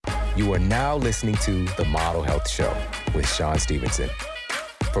You are now listening to The Model Health Show with Sean Stevenson.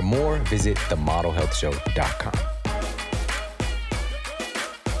 For more, visit themodelhealthshow.com.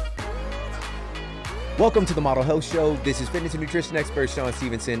 Welcome to The Model Health Show. This is fitness and nutrition expert Sean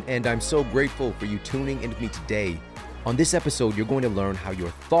Stevenson, and I'm so grateful for you tuning in with me today. On this episode, you're going to learn how your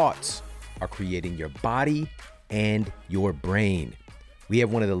thoughts are creating your body and your brain. We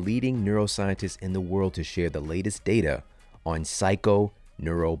have one of the leading neuroscientists in the world to share the latest data on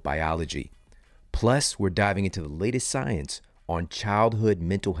psychoneurobiology. Plus, we're diving into the latest science on childhood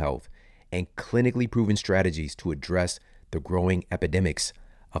mental health and clinically proven strategies to address the growing epidemics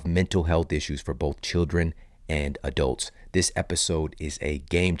of mental health issues for both children and adults. This episode is a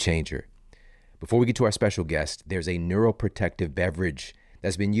game changer. Before we get to our special guest, there's a neuroprotective beverage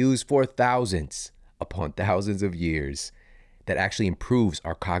that's been used for thousands upon thousands of years that actually improves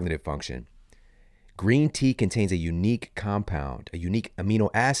our cognitive function. Green tea contains a unique compound, a unique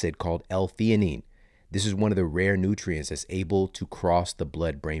amino acid called L-theanine. This is one of the rare nutrients that's able to cross the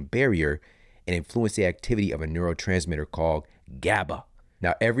blood-brain barrier and influence the activity of a neurotransmitter called GABA.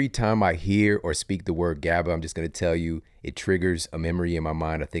 Now, every time I hear or speak the word GABA, I'm just going to tell you it triggers a memory in my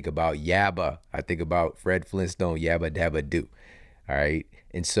mind. I think about Yabba. I think about Fred Flintstone, Yabba Dabba Doo. All right.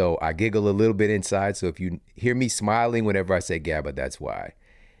 And so I giggle a little bit inside. So if you hear me smiling whenever I say GABA, that's why.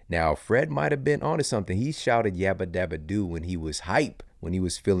 Now, Fred might have been onto something. He shouted Yabba Dabba Doo when he was hype, when he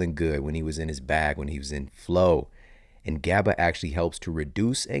was feeling good, when he was in his bag, when he was in flow. And GABA actually helps to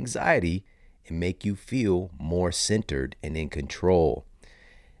reduce anxiety and make you feel more centered and in control.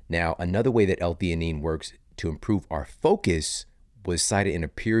 Now, another way that L-theanine works to improve our focus was cited in a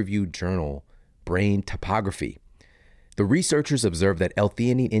peer-reviewed journal, Brain Topography. The researchers observed that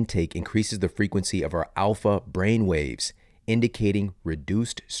L-theanine intake increases the frequency of our alpha brain waves, indicating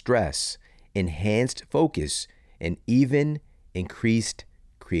reduced stress, enhanced focus, and even increased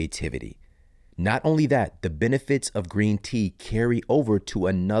creativity. Not only that, the benefits of green tea carry over to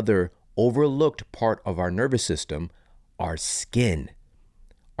another overlooked part of our nervous system, our skin.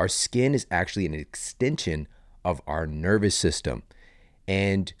 Our skin is actually an extension of our nervous system.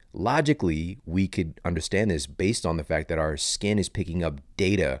 And logically, we could understand this based on the fact that our skin is picking up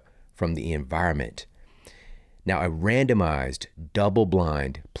data from the environment. Now, a randomized,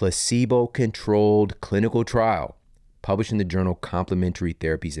 double-blind, placebo-controlled clinical trial published in the journal Complementary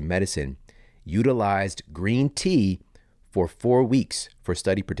Therapies in Medicine utilized green tea for 4 weeks for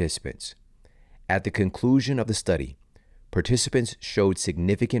study participants. At the conclusion of the study, participants showed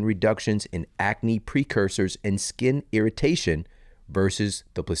significant reductions in acne precursors and skin irritation versus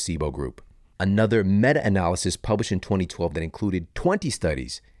the placebo group. Another meta-analysis published in 2012 that included 20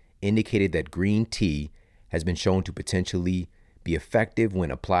 studies indicated that green tea has been shown to potentially be effective when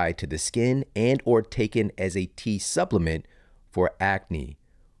applied to the skin and or taken as a tea supplement for acne,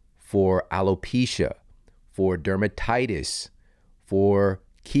 for alopecia, for dermatitis, for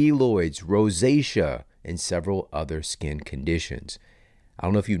keloids, rosacea, and several other skin conditions. I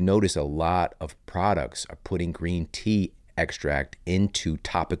don't know if you've noticed, a lot of products are putting green tea extract into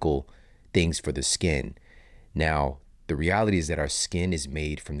topical things for the skin. Now, the reality is that our skin is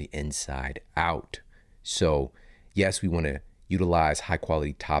made from the inside out. So yes, we want to utilize high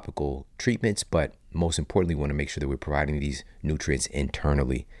quality topical treatments, but most importantly, we want to make sure that we're providing these nutrients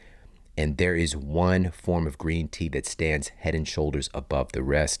internally. And there is one form of green tea that stands head and shoulders above the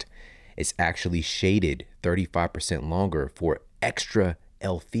rest. It's actually shaded 35% longer for extra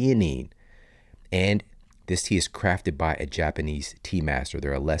L-theanine. And this tea is crafted by a Japanese tea master.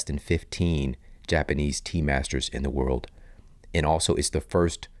 There are less than 15 Japanese tea masters in the world. And also it's the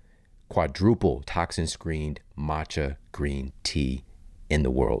first quadruple toxin-screened matcha green tea in the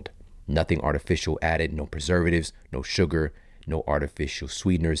world. Nothing artificial added, no preservatives, no sugar, no artificial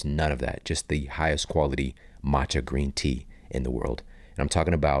sweeteners, none of that. Just the highest quality matcha green tea in the world. And I'm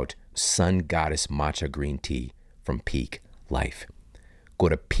talking about Sun Goddess matcha green tea from Peak Life. Go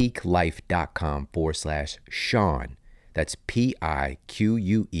to peaklife.com/Sean. That's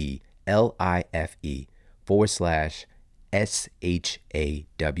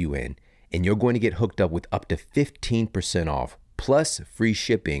PIQUELIFE/SHAWN. And you're going to get hooked up with up to 15% off plus free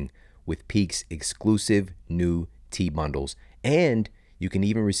shipping with Peak's exclusive new tea bundles. And you can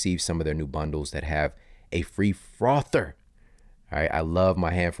even receive some of their new bundles that have a free frother. All right, I love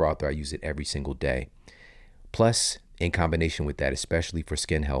my hand frother. I use it every single day. Plus, in combination with that, especially for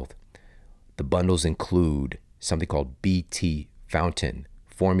skin health, the bundles include something called BT Fountain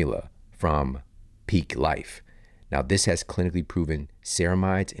formula from Peak Life. Now, this has clinically proven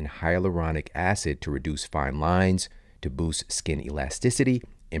ceramides and hyaluronic acid to reduce fine lines, to boost skin elasticity,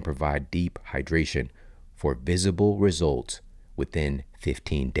 and provide deep hydration for visible results within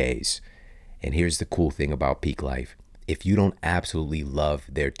 15 days. And here's the cool thing about Peak Life. If you don't absolutely love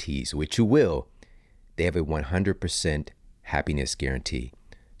their teas, which you will, they have a 100% happiness guarantee.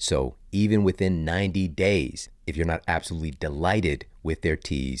 So even within 90 days, if you're not absolutely delighted with their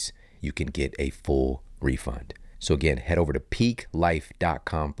teas, you can get a full refund. So again, head over to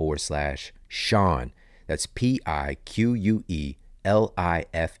peaklife.com/Shawn. That's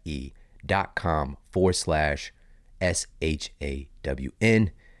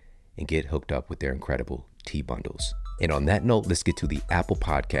PIQUELIFE.com/SHAWN and get hooked up with their incredible tea bundles. And on that note, let's get to the Apple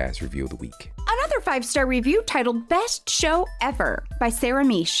Podcast Review of the Week. Another 5-star review titled Best Show Ever by Sarah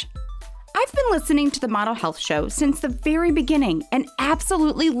Mish. I've been listening to the Model Health Show since the very beginning and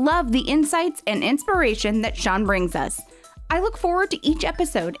absolutely love the insights and inspiration that Shawn brings us. I look forward to each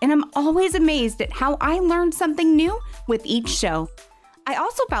episode and I'm always amazed at how I learn something new with each show. I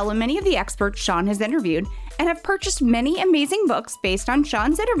also follow many of the experts Shawn has interviewed and have purchased many amazing books based on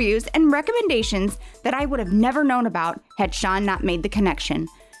Shawn's interviews and recommendations that I would have never known about had Shawn not made the connection.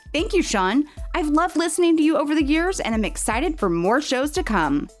 Thank you, Shawn. I've loved listening to you over the years and I'm excited for more shows to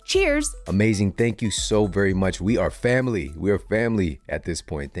come. Cheers. Amazing. Thank you so very much. We are family. We are family at this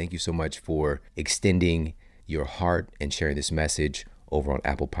point. Thank you so much for extending your heart and sharing this message over on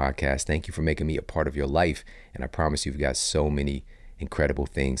Apple Podcasts. Thank you for making me a part of your life. And I promise you've got so many incredible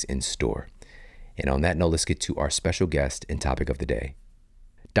things in store. And on that note, let's get to our special guest and topic of the day.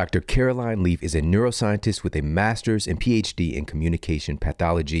 Dr. Caroline Leaf is a neuroscientist with a master's and PhD in communication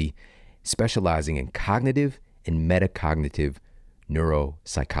pathology, specializing in cognitive and metacognitive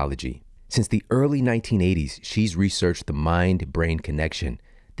neuropsychology. Since the early 1980s, she's researched the mind-brain connection,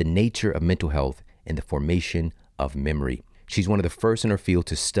 the nature of mental health, and the formation of memory. She's one of the first in her field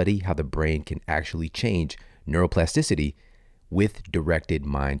to study how the brain can actually change neuroplasticity with directed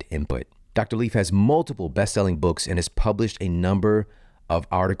mind input. Dr. Leaf has multiple best-selling books and has published a number of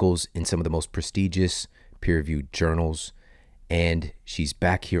articles in some of the most prestigious peer-reviewed journals. And she's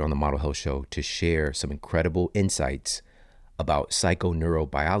back here on the Model Health Show to share some incredible insights about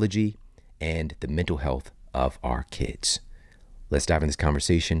psychoneurobiology and the mental health of our kids. Let's dive in this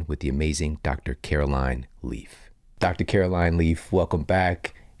conversation with the amazing Dr. Caroline Leaf. Dr. Caroline Leaf, welcome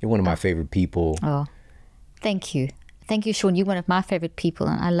back. You're one of my favorite people. Oh, thank you. Thank you, Shawn. You're one of my favorite people,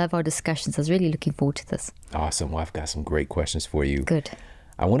 and I love our discussions. I was really looking forward to this. Awesome. Well, I've got some great questions for you. Good.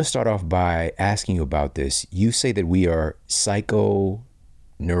 I want to start off by asking you about this. You say that we are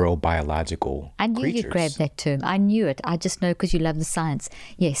psychoneurobiological I knew creatures. you'd grab that term. I knew it. I just know because you love the science.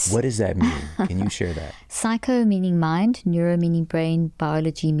 Yes. What does that mean? Can you share that? Psycho meaning mind, neuro meaning brain,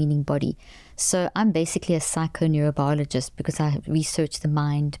 biology meaning body. So I'm basically a psychoneurobiologist because I research the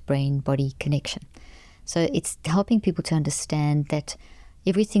mind-brain-body connection. So it's helping people to understand that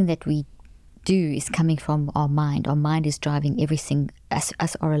everything that we do is coming from our mind. Our mind is driving everything,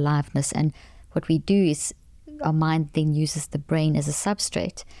 as our aliveness. And what we do is our mind then uses the brain as a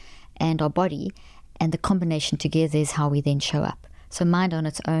substrate and our body, and the combination together is how we then show up. So mind on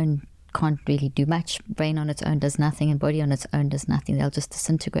its own can't really do much. Brain on its own does nothing, and body on its own does nothing. They'll just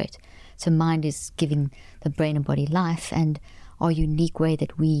disintegrate. So mind is giving the brain and body life, and our unique way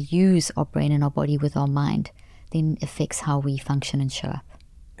that we use our brain and our body with our mind then affects how we function and show up.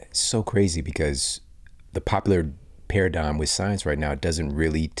 It's so crazy because the popular paradigm with science right now doesn't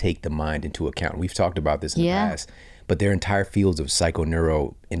really take the mind into account. We've talked about this in the past, but there are entire fields of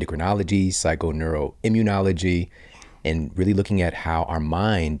psychoneuroendocrinology, psychoneuroimmunology, and really looking at how our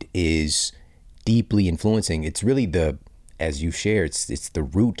mind is deeply influencing. It's really as you shared, it's the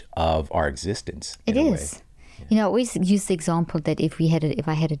root of our existence. It is. You know, I always use the example that if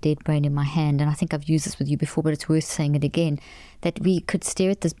I had a dead brain in my hand, and I think I've used this with you before, but it's worth saying it again, that we could stare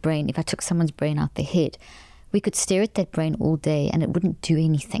at this brain. If I took someone's brain out their head, we could stare at that brain all day and it wouldn't do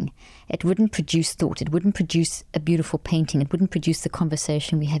anything. It wouldn't produce thought. It wouldn't produce a beautiful painting. It wouldn't produce the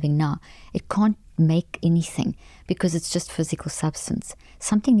conversation we're having now. It can't make anything because it's just physical substance.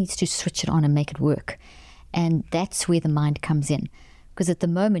 Something needs to switch it on and make it work. And that's where the mind comes in. Because at the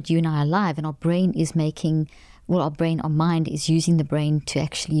moment, you and I are alive and our brain is our mind is using the brain to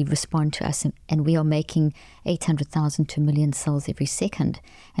actually respond to us, and we are making 800,000 to 1 million cells every second,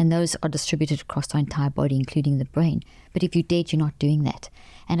 and those are distributed across our entire body, including the brain. But if you're dead, you're not doing that.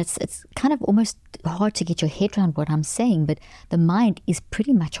 And it's kind of almost hard to get your head around what I'm saying, but the mind is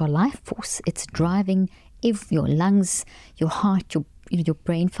pretty much our life force. It's driving your lungs, your heart, your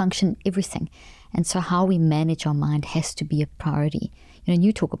brain function, everything. And so how we manage our mind has to be a priority. And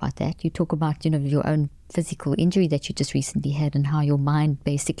you talk about that. You talk about, your own physical injury that you just recently had and how your mind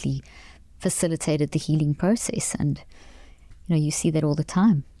basically facilitated the healing process. And, you see that all the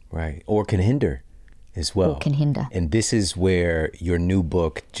time. Right. Or can hinder. as well. Or can hinder. And this is where your new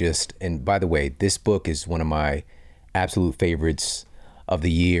book and by the way, this book is one of my absolute favorites of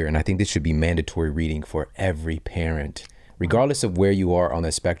the year. And I think this should be mandatory reading for every parent, regardless of where you are on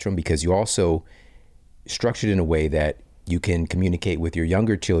the spectrum, because you also structured in a way that you can communicate with your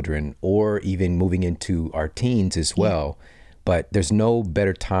younger children or even moving into our teens as well. But there's no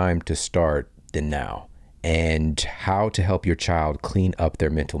better time to start than now. And How to Help Your Child Clean Up Their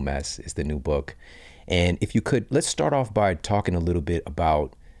Mental Mess is the new book. And if you could, let's start off by talking a little bit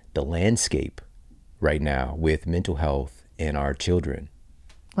about the landscape right now with mental health in our children.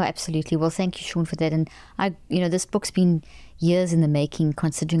 Well, absolutely. Well, thank you, Sean, for that. And this book's been years in the making,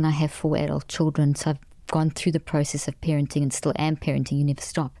 considering I have 4 adult children. So I've gone through the process of parenting and still am parenting. You never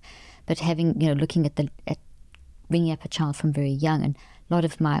stop. But looking at bringing up a child from very young, and a lot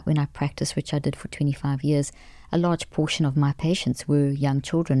of when I practiced, which I did for 25 years, a large portion of my patients were young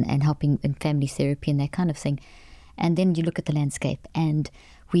children and helping in family therapy and that kind of thing. And then you look at the landscape, and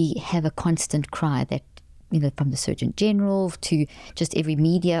we have a constant cry that, from the Surgeon General to just every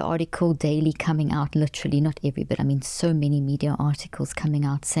media article daily coming out, literally, not every, but I mean so many media articles coming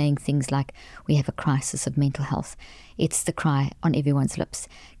out saying things like, we have a crisis of mental health. It's the cry on everyone's lips.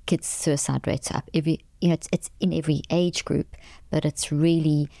 Kids' suicide rates are up. It's in every age group, but it's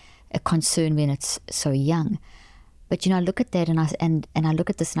really a concern when it's so young. But I look at that and I look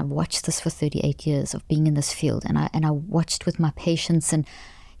at this, and I've watched this for 38 years of being in this field, and I watched with my patients and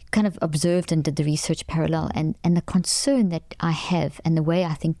kind of observed and did the research parallel, and the concern that I have, and the way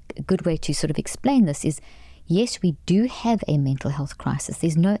I think a good way to sort of explain this is, yes, we do have a mental health crisis.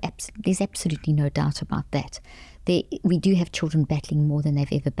 There's absolutely no doubt about that. We do have children battling more than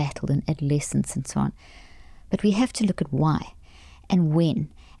they've ever battled, in adolescence and so on. But we have to look at why and when.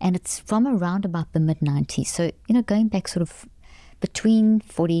 And it's from around about the mid-90s. So, going back sort of between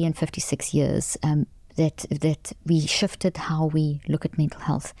 40 and 56 years, that we shifted how we look at mental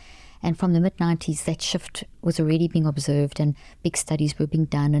health. And from the mid-90s, that shift was already being observed, and big studies were being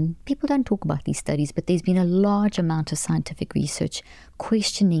done. And people don't talk about these studies, but there's been a large amount of scientific research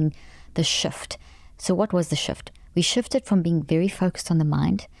questioning the shift. So what was the shift? We shifted from being very focused on the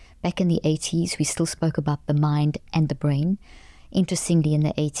mind. Back in the 80s, we still spoke about the mind and the brain. Interestingly, in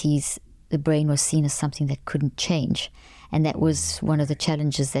the 80s, the brain was seen as something that couldn't change. And that was one of the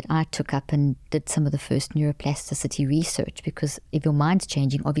challenges that I took up and did some of the first neuroplasticity research, because if your mind's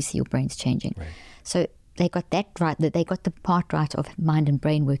changing, obviously your brain's changing. Right. So they got that right, that they got the part right of mind and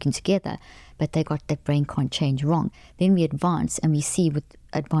brain working together, but they got that brain can't change wrong. Then we advance and we see with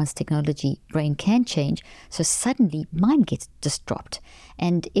advanced technology, brain can change. So suddenly mind gets just dropped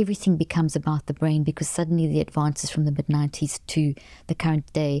and everything becomes about the brain, because suddenly the advances from the mid-90s to the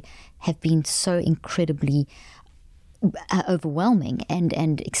current day have been so incredibly overwhelming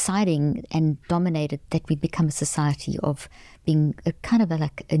and exciting and dominated that we become a society of being a kind of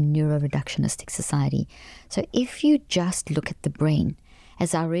like a neuroreductionistic society. So if you just look at the brain,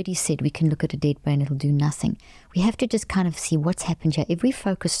 as I already said, we can look at a dead brain, it'll do nothing. We have to just kind of see what's happened here. If we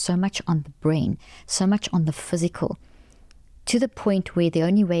focus so much on the brain, so much on the physical, to the point where the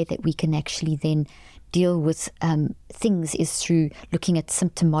only way that we can actually then deal with things is through looking at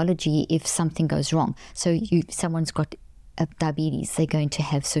symptomology if something goes wrong. So someone's got diabetes, they're going to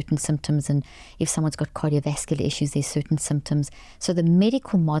have certain symptoms, and if someone's got cardiovascular issues, there's certain symptoms. So the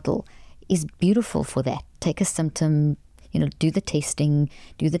medical model is beautiful for that. Take a symptom, do the testing,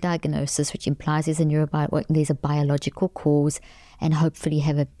 do the diagnosis, which implies there's a biological cause, and hopefully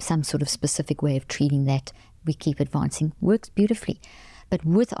have some sort of specific way of treating that. We keep advancing. Works beautifully. But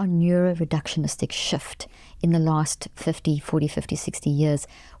with our neuroreductionistic shift in the last 50, 60 years,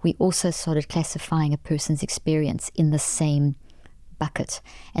 we also started classifying a person's experience in the same bucket.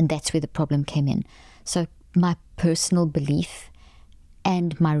 And that's where the problem came in. So my personal belief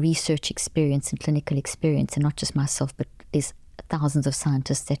and my research experience and clinical experience, and not just myself, but there's thousands of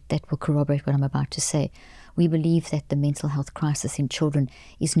scientists that will corroborate what I'm about to say. We believe that the mental health crisis in children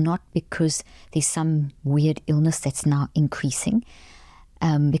is not because there's some weird illness that's now increasing,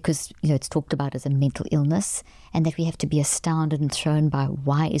 because it's talked about as a mental illness, and that we have to be astounded and thrown by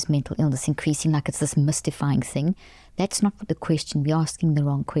why is mental illness increasing, like it's this mystifying thing. That's not the question. We're asking the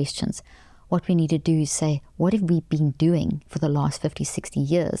wrong questions. What we need to do is say, what have we been doing for the last 50, 60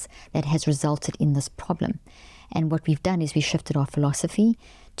 years that has resulted in this problem? And what we've done is we shifted our philosophy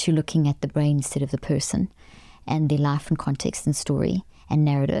to looking at the brain instead of the person and their life and context and story and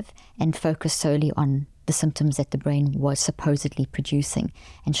narrative, and focus solely on the symptoms that the brain was supposedly producing,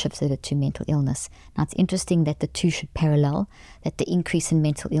 and shifted it to mental illness. Now, it's interesting that the two should parallel, that the increase in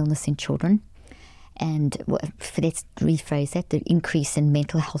mental illness in children And let's rephrase that, the increase in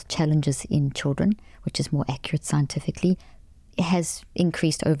mental health challenges in children, which is more accurate scientifically, has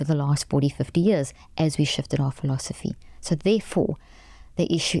increased over the last 40, 50 years as we shifted our philosophy. So therefore,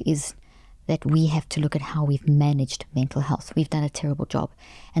 the issue is that we have to look at how we've managed mental health. We've done a terrible job.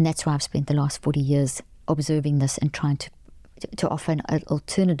 And that's why I've spent the last 40 years observing this and trying to offer an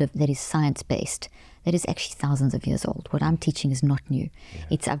alternative that is science-based, that is actually thousands of years old. What I'm teaching is not new.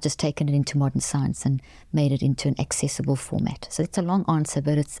 Yeah. I've just taken it into modern science and made it into an accessible format. So it's a long answer,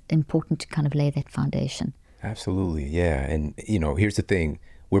 but it's important to kind of lay that foundation. Absolutely, yeah. And, here's the thing.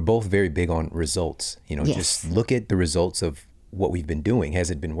 We're both very big on results. Yes. Just look at the results of what we've been doing.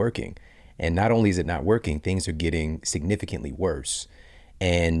 Has it been working? And not only is it not working, things are getting significantly worse.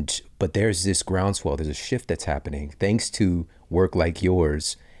 But there's this groundswell, there's a shift that's happening thanks to work like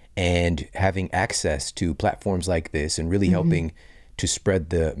yours and having access to platforms like this and really helping to spread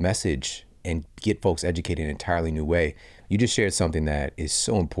the message and get folks educated in an entirely new way. You just shared something that is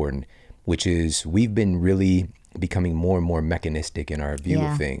so important, which is we've been really becoming more and more mechanistic in our view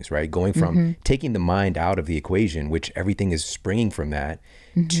of things, right? Going from taking the mind out of the equation, which everything is springing from that,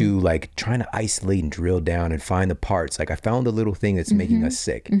 to like trying to isolate and drill down and find the parts. Like I found the little thing that's making us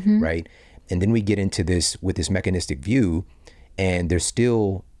sick, right? And then we get into this with this mechanistic view, and there's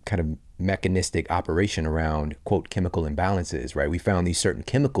still kind of mechanistic operation around, quote, chemical imbalances, right? We found these certain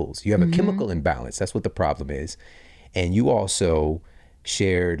chemicals. You have a chemical imbalance. That's what the problem is. And you also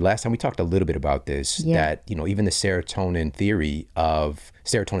shared last time we talked a little bit about this, that even the serotonin theory of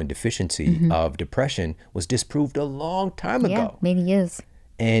serotonin deficiency of depression was disproved a long time ago. Many years.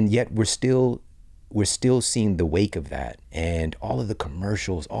 And yet we're still seeing the wake of that, and all of the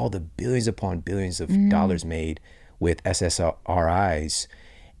commercials, all the billions upon billions of dollars made with SSRIs,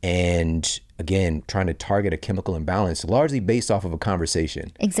 and again trying to target a chemical imbalance largely based off of a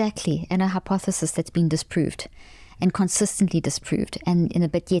conversation. Exactly, and a hypothesis that's been disproved and consistently disproved,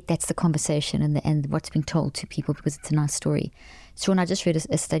 but yet that's the conversation and what's being told to people because it's a nice story. Sean, I just read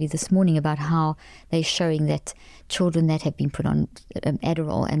a study this morning about how they're showing that children that have been put on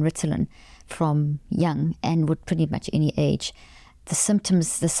Adderall and Ritalin from young and with pretty much any age, the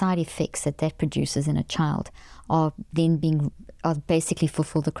symptoms, the side effects that produces in a child are basically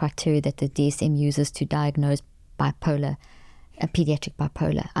fulfill the criteria that the DSM uses to diagnose pediatric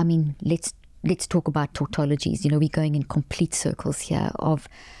bipolar. I mean, let's talk about tautologies. We're going in complete circles here of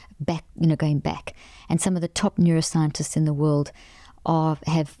going back. And some of the top neuroscientists in the world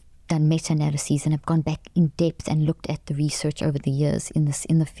have done meta-analyses and have gone back in depth and looked at the research over the years in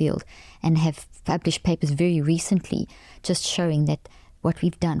the field, and have published papers very recently just showing that what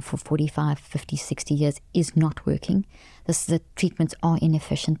we've done for 45, 50, 60 years is not working. The treatments are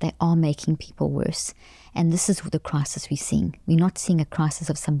inefficient. They are making people worse. And this is the crisis we're seeing. We're not seeing a crisis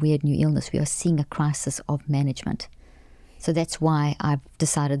of some weird new illness. We are seeing a crisis of management. So that's why I've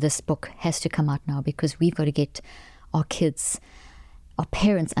decided this book has to come out now, because we've got to get our kids, our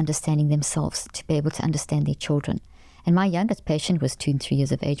parents understanding themselves to be able to understand their children. And my youngest patient was 2 and 3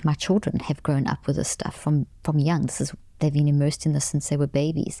 years of age. My children have grown up with this stuff from young. They've been immersed in this since they were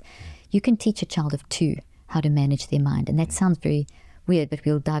babies. You can teach a child of 2 how to manage their mind, and that sounds very weird, but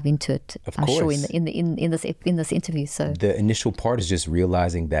we'll dive into it, I'm sure, in this interview. So the initial part is just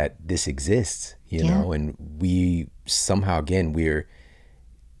realizing that this exists, and we somehow, again, we're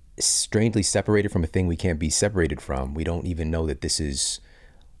strangely separated from a thing we can't be separated from. We don't even know that this is,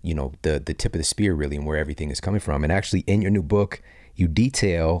 the tip of the spear really, and where everything is coming from. And actually, in your new book, you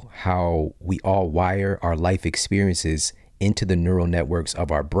detail how we all wire our life experiences into the neural networks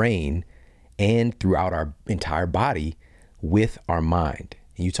of our brain and throughout our entire body with our mind.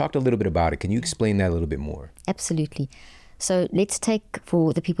 And you talked a little bit about it. Can you explain that a little bit more? Absolutely. So let's take,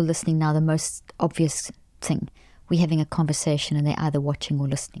 for the people listening now, the most obvious thing. We're having a conversation and they're either watching or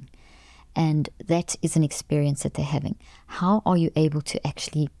listening. And that is an experience that they're having. How are you able to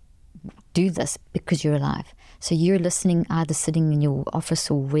actually do this? Because you're alive. So you're listening, either sitting in your office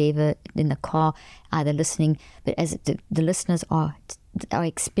or wherever, in the car, either listening, but as the listeners are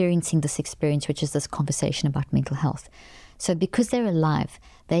experiencing this experience, which is this conversation about mental health. So because they're alive,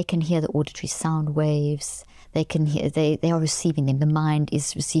 they can hear the auditory sound waves. They can hear, they are receiving them. The mind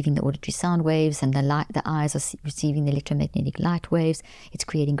is receiving the auditory sound waves, and the eyes are receiving the electromagnetic light waves. It's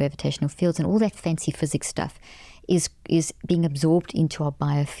creating gravitational fields, and all that fancy physics stuff is being absorbed into our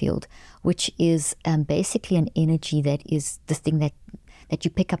biofield, which is basically an energy that is the thing that you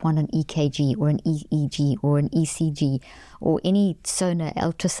pick up on an EKG or an EEG or an ECG or any sonar,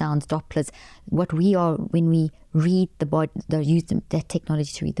 ultrasounds, Dopplers. What we are, when we read the body, use that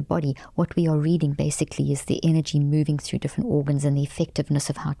technology to read the body, what we are reading basically is the energy moving through different organs and the effectiveness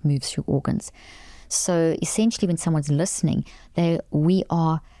of how it moves through organs. So essentially, when someone's listening, the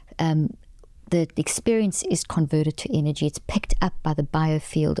experience is converted to energy. It's picked up by the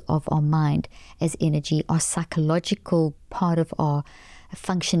biofield of our mind as energy. Our psychological part of our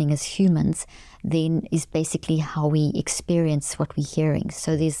functioning as humans then is basically how we experience what we're hearing.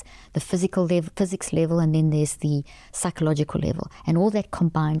 So there's the physical level, physics level, and then there's the psychological level. And all that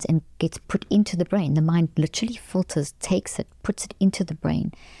combines and gets put into the brain. The mind literally filters, takes it, puts it into the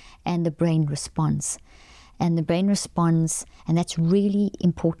brain, and the brain responds. And the brain responds, and that's really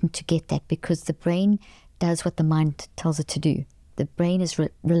important to get that, because the brain does what the mind tells it to do. The brain is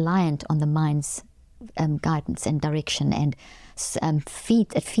reliant on the mind's guidance and direction, and it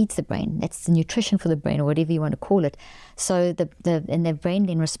feeds the brain. That's the nutrition for the brain, or whatever you want to call it. So the brain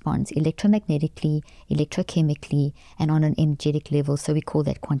then responds electromagnetically, electrochemically, and on an energetic level. So we call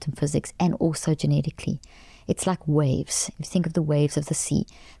that quantum physics, and also genetically. It's like waves. If you think of the waves of the sea,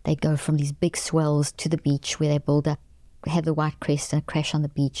 they go from these big swells to the beach where they build up, have the white crest and crash on the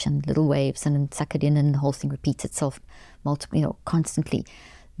beach, and little waves, and then suck it in, and the whole thing repeats itself constantly.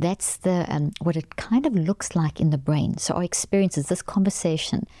 That's what it kind of looks like in the brain. So our experiences, this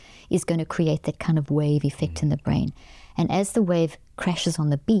conversation is going to create that kind of wave effect in the brain. And as the wave crashes on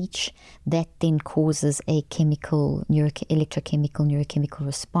the beach, that then causes a electrochemical, neurochemical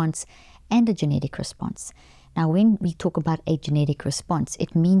response and a genetic response. Now, when we talk about a genetic response,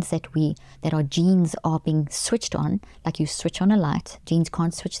 it means that our genes are being switched on, like you switch on a light. Genes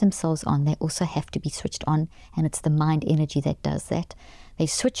can't switch themselves on. They also have to be switched on, and it's the mind energy that does that. They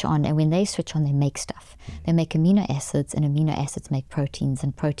switch on, and when they switch on, they make stuff. They make amino acids, and amino acids make proteins,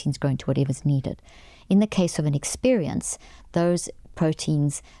 and proteins grow into whatever's needed. In the case of an experience, those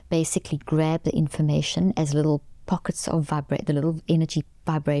proteins basically grab the information as little pockets of the little energy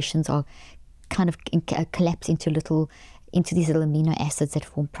vibrations are kind of collapse into these little amino acids that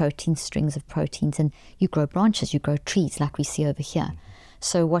form protein strings of proteins, and you grow branches, you grow trees like we see over here.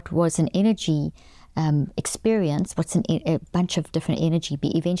 So what was an energy experience, what's a bunch of different energy,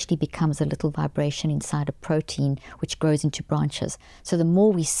 eventually becomes a little vibration inside a protein which grows into branches. So the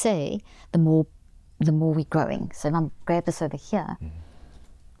more we say, the more we're growing. So if I grab this over here,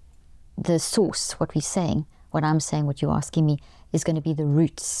 the source, what we're saying, what I'm saying, what you're asking me, is going to be the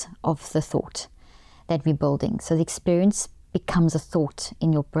roots of the thought that we're building. So the experience becomes a thought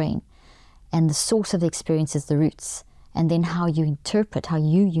in your brain, and the source of the experience is the roots. And then how you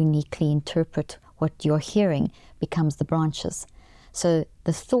uniquely interpret what you're hearing becomes the branches. So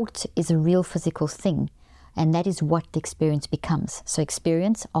the thought is a real physical thing, and that is what the experience becomes. So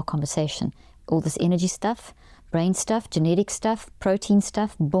experience, our conversation, all this energy stuff, brain stuff, genetic stuff, protein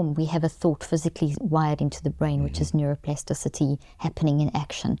stuff, boom, we have a thought physically wired into the brain, which is neuroplasticity happening in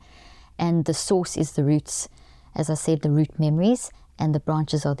action. And the source is the roots, as I said, the root memories, and the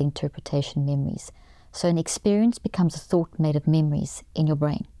branches are the interpretation memories. So an experience becomes a thought made of memories in your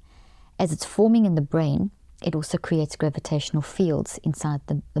brain. As it's forming in the brain, it also creates gravitational fields inside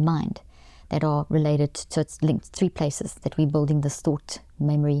the mind that are related, so it's linked 3 places that we're building this thought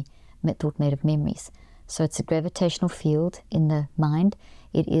made of memories. So it's a gravitational field in the mind.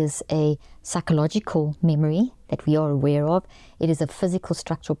 It is a psychological memory that we are aware of. It is a physical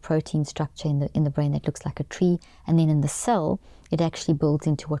structural protein structure in the brain that looks like a tree. And then in the cell, it actually builds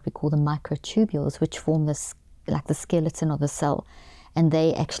into what we call the microtubules, which form this like the skeleton of a cell. And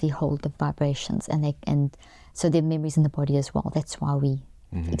they actually hold the vibrations, and so they're memories in the body as well. That's why we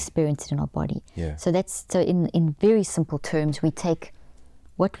experience it in our body. Yeah. So in very simple terms, we take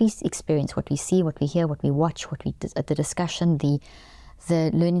what we experience, what we see, what we hear, what we watch, the discussion, the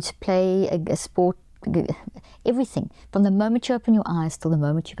learning to play a sport, everything. From the moment you open your eyes till the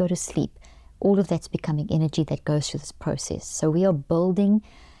moment you go to sleep, all of that's becoming energy that goes through this process. So we are building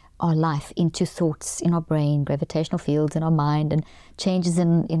our life into thoughts in our brain, gravitational fields in our mind, and changes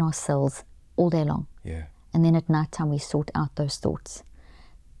in our cells all day long. Yeah. And then at night time we sort out those thoughts.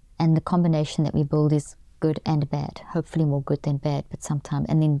 And the combination that we build is good and bad, hopefully more good than bad, but sometimes,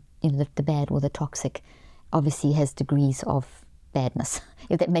 and then the bad or the toxic obviously has degrees of badness,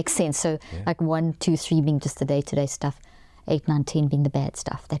 if that makes sense. So like 1, 2, 3 being just the day-to-day stuff, 8, 9, 10 being the bad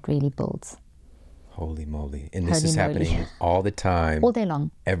stuff that really builds. Holy moly. And this is happening all the time. All day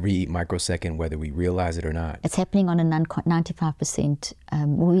long. Every microsecond, whether we realize it or not. It's happening on a 95%,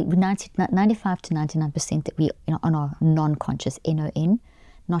 95 to 99% that we on our non-conscious, N-O-N,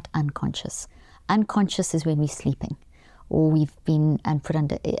 not unconscious. Unconscious is when we're sleeping, or we've been put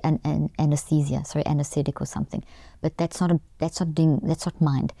under anesthesia, anesthetic or something. But that's not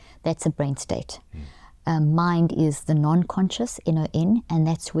mind. That's a brain state. Mind is the non-conscious, N-O-N, and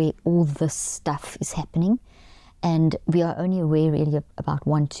that's where all this stuff is happening. And we are only aware really about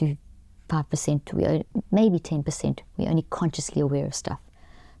 1 to 95%, maybe 10%, we're only consciously aware of stuff.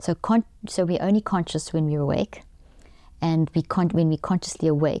 So we're only conscious when we're awake. And when we're consciously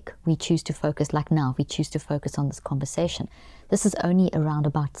awake, we choose to focus, like now, we choose to focus on this conversation. This is only around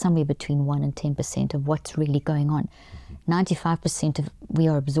about somewhere between 1 and 10% of what's really going on. 95% of we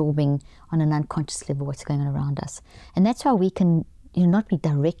are absorbing on an unconscious level what's going on around us. And that's why we can not be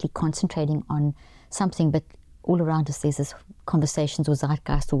directly concentrating on something, but all around us there's this conversations or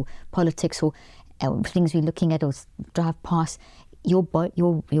zeitgeist or politics or things we're looking at or drive past.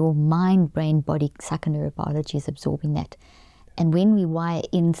 Your mind, brain, body, psychoneurobiology is absorbing that. And when we wire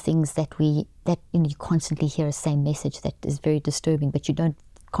in things that you constantly hear a same message that is very disturbing, but you don't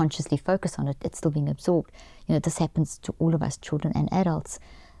consciously focus on it, it's still being absorbed. This happens to all of us, children and adults.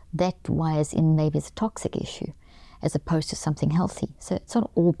 That wires in maybe as a toxic issue as opposed to something healthy. So it's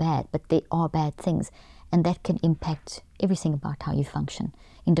not all bad, but there are bad things. And that can impact everything about how you function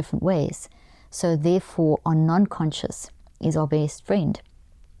in different ways. So therefore, our non-conscious is our best friend,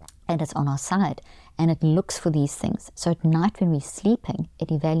 and it's on our side, and it looks for these things. So at night when we're sleeping, it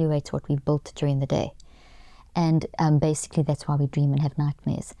evaluates what we've built during the day. And basically that's why we dream and have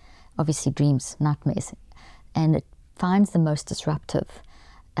nightmares. Obviously dreams, nightmares. And it finds the most disruptive,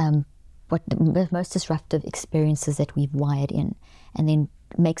 most disruptive experiences that we've wired in, and then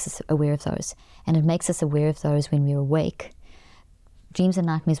makes us aware of those. And it makes us aware of those when we're awake. Dreams and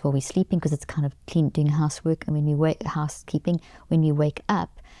nightmares while we're sleeping, because it's kind of doing housework, and when we housekeeping, when we wake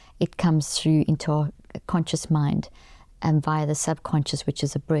up, it comes through into our conscious mind via the subconscious, which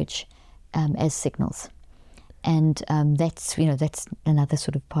is a bridge, as signals. And that's another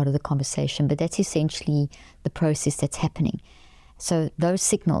sort of part of the conversation, but that's essentially the process that's happening. So those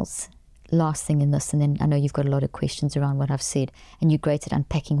signals, last thing in this, and then I know you've got a lot of questions around what I've said, and you're great at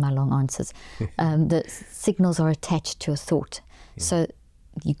unpacking my long answers. The signals are attached to a thought. Yeah. So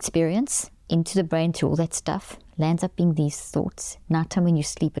the experience into the brain through all that stuff lands up being these thoughts. Nighttime when you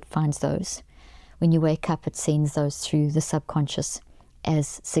sleep, it finds those. When you wake up, it sends those through the subconscious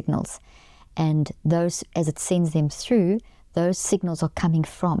as signals. And those, as it sends them through, those signals are coming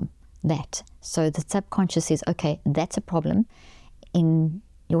from that. So the subconscious says, okay, that's a problem in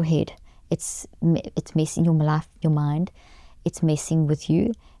your head. It's messing your life, your mind. It's messing with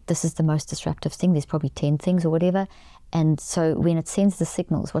you. This is the most disruptive thing. There's probably 10 things or whatever. And so when it sends the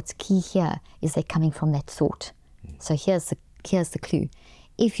signals, what's key here is they're coming from that thought. So here's the clue.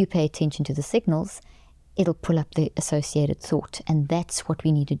 If you pay attention to the signals, it'll pull up the associated thought. And that's what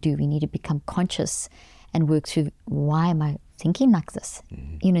we need to do. We need to become conscious and work through, why am I thinking like this?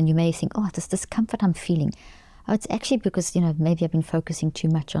 Mm-hmm. And you may think, this discomfort I'm feeling. Oh, it's actually because, maybe I've been focusing too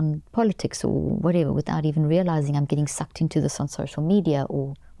much on politics or whatever without even realizing I'm getting sucked into this on social media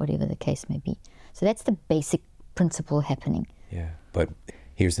or whatever the case may be. So that's the basic principle happening. Yeah, but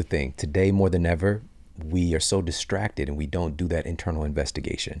here's the thing. Today, more than ever, we are so distracted and we don't do that internal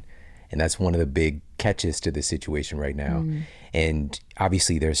investigation. And that's one of the big catches to the situation right now. And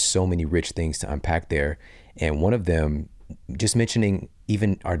obviously, there's so many rich things to unpack there. And one of them, just mentioning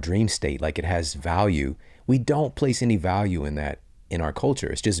even our dream state, like it has value. We don't place any value in that in our culture.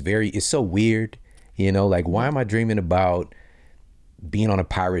 It's just it's so weird, like, why am I dreaming about being on a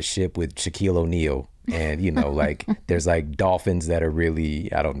pirate ship with Shaquille O'Neal? And, like, there's like dolphins that are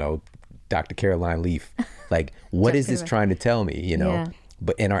really, I don't know, Dr. Caroline Leaf. Like, what is this trying to tell me, Yeah.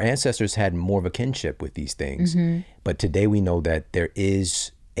 And our ancestors had more of a kinship with these things. Mm-hmm. But today we know that there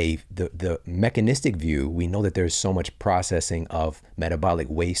is the mechanistic view. We know that there's so much processing of metabolic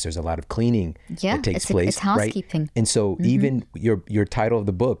waste. There's a lot of cleaning that takes place. It's housekeeping. Right? And so even your title of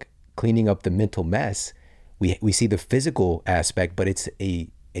the book, Cleaning Up the Mental Mess, we see the physical aspect, but it's the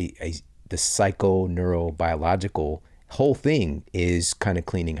psycho-neurobiological whole thing is kind of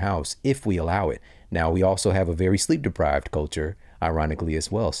cleaning house if we allow it. Now, we also have a very sleep-deprived culture, ironically,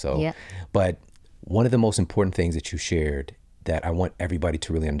 as well. So, But one of the most important things that you shared that I want everybody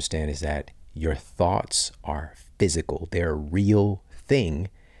to really understand is that your thoughts are physical. They're a real thing.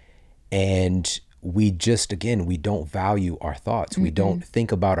 And we don't value our thoughts. We don't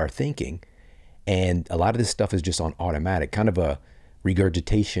think about our thinking. And a lot of this stuff is just on automatic, kind of a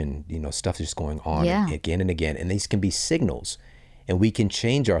regurgitation, stuff just going on again and again. And these can be signals. And we can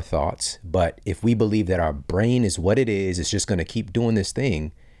change our thoughts. But if we believe that our brain is what it is, it's just going to keep doing this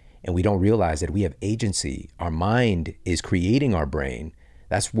thing, and we don't realize that we have agency, our mind is creating our brain,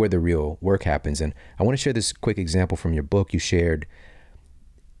 that's where the real work happens. And I want to share this quick example from your book. You shared,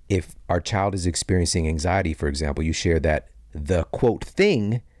 if our child is experiencing anxiety, for example, you shared that the quote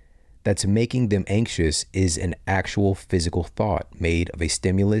thing that's making them anxious is an actual physical thought made of a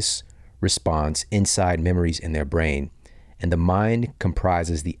stimulus response inside memories in their brain. And the mind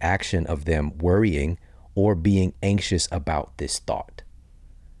comprises the action of them worrying or being anxious about this thought.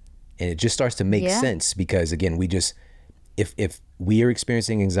 And it just starts to make sense because, again, if we are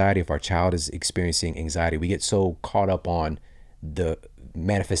experiencing anxiety, if our child is experiencing anxiety, we get so caught up on the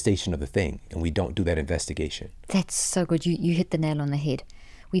manifestation of the thing and we don't do that investigation. That's so good. You hit the nail on the head.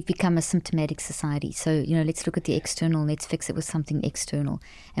 We've become a symptomatic society. So, let's look at the external, let's fix it with something external.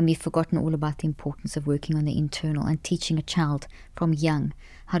 And we've forgotten all about the importance of working on the internal and teaching a child from young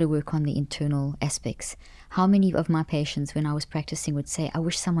how to work on the internal aspects. How many of my patients, when I was practicing, would say, I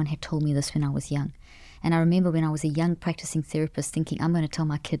wish someone had told me this when I was young. And I remember when I was a young practicing therapist thinking, I'm going to tell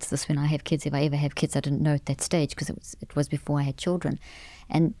my kids this when I have kids. If I ever have kids, I didn't know at that stage because it was before I had children.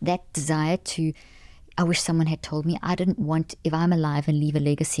 And that desire to, I wish someone had told me. I didn't want, if I'm alive and leave a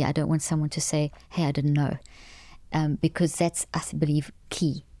legacy, I don't want someone to say, hey, I didn't know. Because that's, I believe,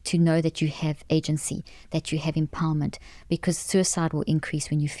 key, to know that you have agency, that you have empowerment, because suicide will increase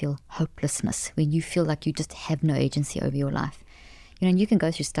when you feel hopelessness, when you feel like you just have no agency over your life. And you can go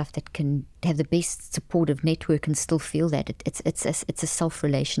through stuff that can have the best supportive network and still feel that. It's a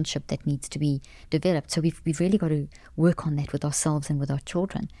self-relationship that needs to be developed. So we've really got to work on that with ourselves and with our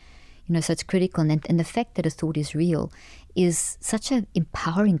children. So it's critical. And the fact that a thought is real is such an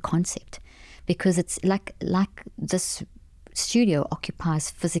empowering concept, because it's like this studio occupies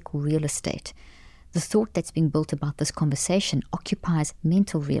physical real estate. The thought that's being built about this conversation occupies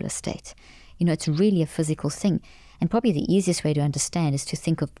mental real estate. It's really a physical thing. And probably the easiest way to understand is to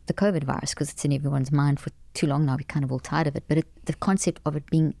think of the COVID virus, because it's in everyone's mind for too long now. We're kind of all tired of it. But the concept of it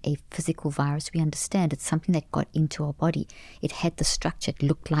being a physical virus, we understand it's something that got into our body. It had the structure. It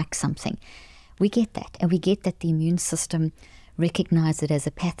looked like something. We get that. And we get that the immune system recognized it as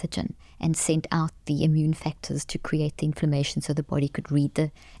a pathogen and sent out the immune factors to create the inflammation so the body could read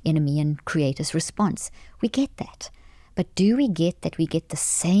the enemy and create a response. We get that. But do we get that we get the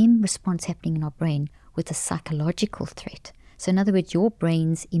same response happening in our brain with a psychological threat? So in other words, your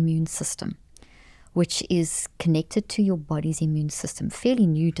brain's immune system, which is connected to your body's immune system, fairly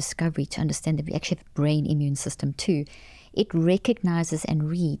new discovery to understand that we actually have a brain immune system too. It recognizes and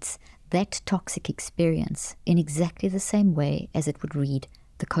reads that toxic experience in exactly the same way as it would read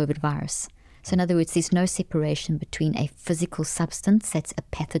the COVID virus. So in other words, there's no separation between a physical substance that's a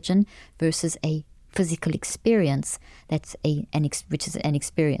pathogen versus a physical experience that's which is an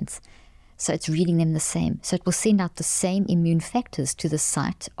experience. So it's reading them the same. So it will send out the same immune factors to the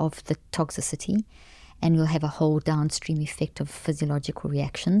site of the toxicity, and you'll have a whole downstream effect of physiological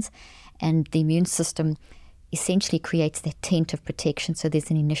reactions. And the immune system essentially creates that tent of protection. So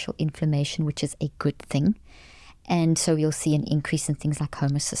there's an initial inflammation, which is a good thing. And so you'll see an increase in things like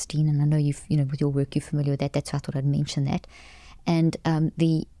homocysteine. And I know with your work, you're familiar with that. That's why I thought I'd mention that. And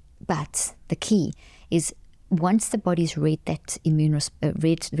but the key is, once the body's read that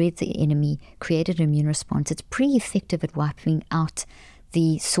read the enemy, created an immune response, it's pretty effective at wiping out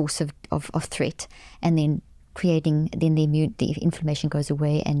the source of threat, and then the inflammation goes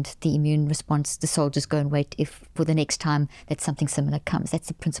away, and the immune response, the soldiers go and wait for the next time that something similar comes. That's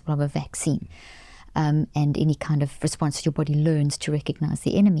the principle of a vaccine, and any kind of response your body learns to recognize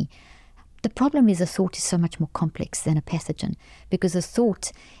the enemy. The problem is a thought is so much more complex than a pathogen, because a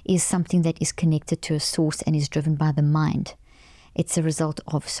thought is something that is connected to a source and is driven by the mind. It's a result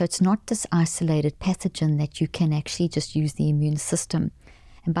of, so it's not this isolated pathogen that you can actually just use the immune system.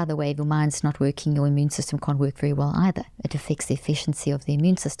 And by the way, if your mind's not working, your immune system can't work very well either. It affects the efficiency of the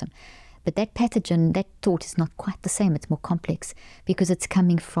immune system. But that pathogen, that thought is not quite the same. It's more complex because it's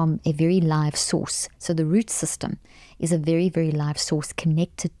coming from a very live source. So the root system is a very, very live source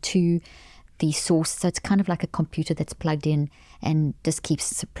connected to the source. So it's kind of like a computer that's plugged in and just keeps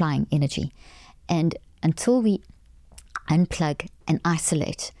supplying energy. And until we unplug and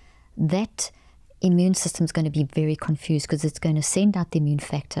isolate, that immune system is going to be very confused, because it's going to send out the immune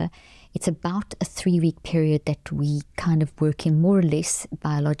factor. It's about a 3-week period that we kind of work in, more or less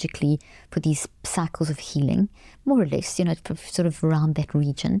biologically, for these cycles of healing, more or less, sort of around that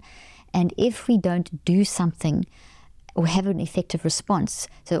region. And if we don't do something or have an effective response,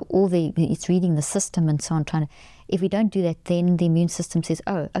 so it's reading the system and so on, if we don't do that, then the immune system says,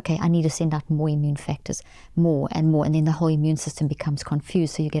 oh, okay, I need to send out more immune factors, more and more, and then the whole immune system becomes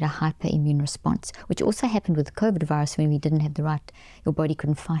confused, so you get a hyperimmune response, which also happened with the COVID virus when we didn't have your body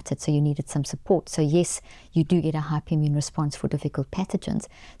couldn't fight it, so you needed some support. So yes, you do get a hyperimmune response for difficult pathogens.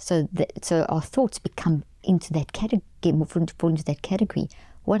 So our thoughts become into that category, fall into that category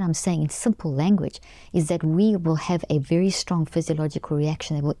What I'm saying in simple language is that we will have a very strong physiological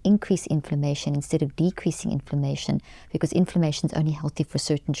reaction that will increase inflammation instead of decreasing inflammation, because inflammation is only healthy for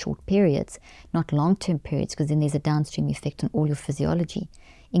certain short periods, not long-term periods, because then there's a downstream effect on all your physiology,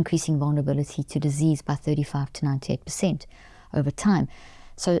 increasing vulnerability to disease by 35 to 98% over time.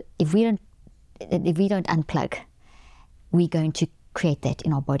 So if we don't unplug, we're going to create that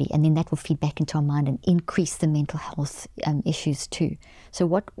in our body, and then that will feed back into our mind and increase the mental health issues too. So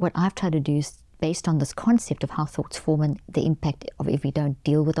what I've tried to do is, based on this concept of how thoughts form and the impact of if we don't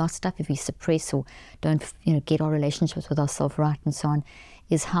deal with our stuff, if we suppress or don't get our relationships with ourselves right and so on,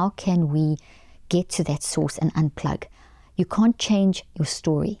 is how can we get to that source and unplug. You can't change your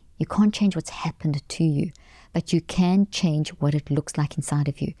story, you can't change what's happened to you, but you can change what it looks like inside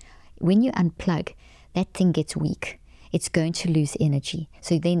of you. When you unplug, that thing gets weak. It's going to lose energy.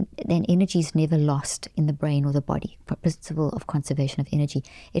 So then energy is never lost in the brain or the body. Principle of conservation of energy.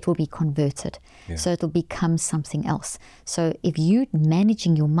 It will be converted. Yeah. So it will become something else. So if you're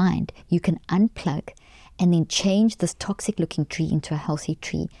managing your mind, you can unplug and then change this toxic looking tree into a healthy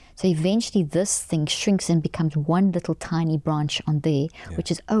tree. So eventually this thing shrinks and becomes one little tiny branch on there,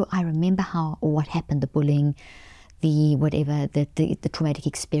 which is, oh, I remember how or what happened, the bullying, the whatever, the traumatic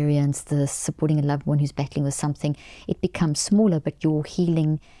experience, the supporting a loved one who's battling with something. It becomes smaller, but your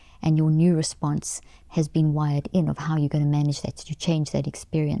healing and your new response has been wired in of how you're going to manage that. So you change that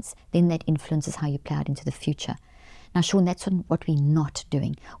experience. Then that influences how you play out into the future. Now, Sean, that's what we're not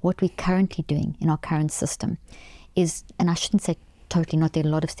doing. What we're currently doing in our current system is, and I shouldn't say totally not, there are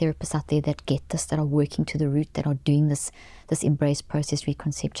a lot of therapists out there that get this, that are working to the root, that are doing this embrace process,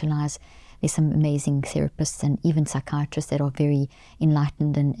 reconceptualize. There's some amazing therapists and even psychiatrists that are very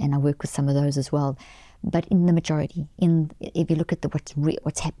enlightened, and I work with some of those as well. But in the majority, if you look at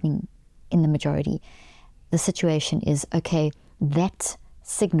what's happening in the majority, the situation is, okay, that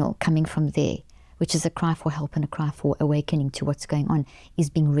signal coming from there, which is a cry for help and a cry for awakening to what's going on, is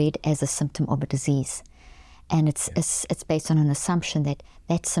being read as a symptom of a disease. And it's based on an assumption that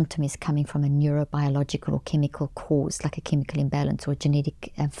that symptom is coming from a neurobiological or chemical cause, like a chemical imbalance or a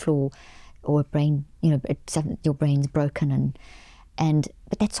genetic flaw, or a brain, your brain's broken,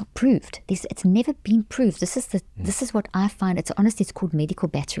 but that's not proved. It's never been proved. This is what I find. It's called medical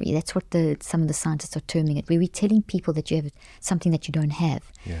battery. That's what some of the scientists are terming it, where we're telling people that you have something that you don't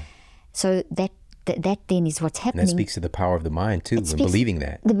have. Yeah. So that then is what's happening. And that speaks to the power of the mind too, and believing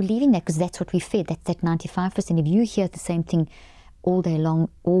that. Believing that, because that's what we fed. That's that 95%. If you hear the same thing all day long,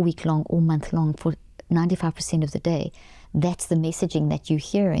 all week long, all month long, for 95% of the day, that's the messaging that you're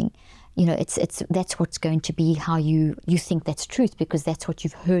hearing. That's what's going to be how you think that's truth, because that's what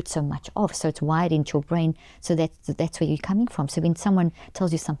you've heard so much of. So it's wired into your brain. So that's where you're coming from. So when someone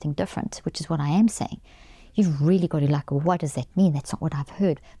tells you something different, which is what I am saying, you've really got to well, what does that mean? That's not what I've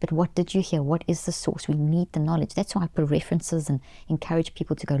heard. But what did you hear? What is the source? We need the knowledge. That's why I put references and encourage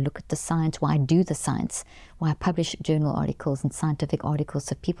people to go look at the science, why I do the science, why I publish journal articles and scientific articles,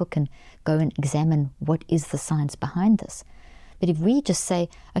 so people can go and examine what is the science behind this. But if we just say,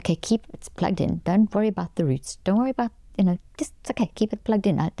 okay, keep it plugged in, don't worry about the roots, don't worry about, just, okay, keep it plugged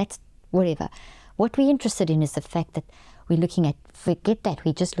in, that's whatever. What we're interested in is the fact that we're looking at, forget that,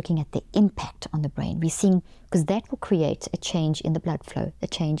 we're just looking at the impact on the brain. We're seeing, because that will create a change in the blood flow, a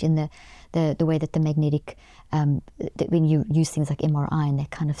change in the way that the magnetic, when you use things like MRI and that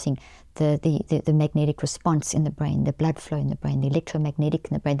kind of thing, the magnetic response in the brain, the blood flow in the brain, the electromagnetic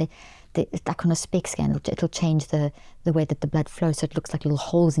in the brain, like on a SPECT scan, it'll change the way that the blood flows, so it looks like little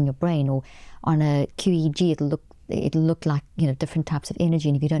holes in your brain. Or on a QEEG, it'll look like different types of energy.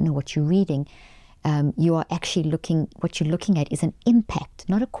 And if you don't know what you're reading, you are actually what you're looking at is an impact,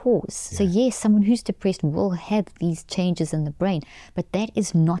 not a cause. Yeah. So yes, someone who's depressed will have these changes in the brain, but that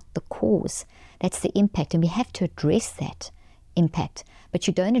is not the cause. That's the impact, and we have to address that impact. But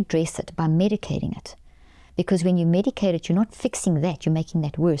you don't address it by medicating it, because when you medicate it, you're not fixing that, you're making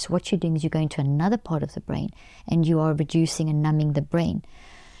that worse. What you're doing is you're going to another part of the brain, and you are reducing and numbing the brain.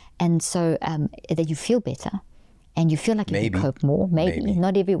 And so that you feel better, and you feel like you can cope more. Maybe.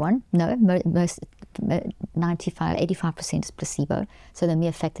 Not everyone. No, most 85% is placebo. So the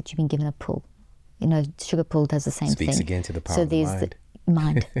mere fact that you've been given a pill, sugar pill does the same thing. Speaks again to the power of the mind.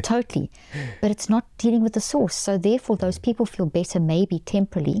 Mind, totally. But it's not dealing with the source. So therefore, those people feel better maybe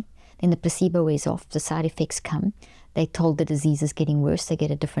temporarily. Then the placebo wears off, the side effects come. They're told the disease is getting worse, they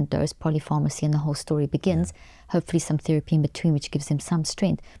get a different dose, polypharmacy, and the whole story begins. Yeah. Hopefully some therapy in between, which gives them some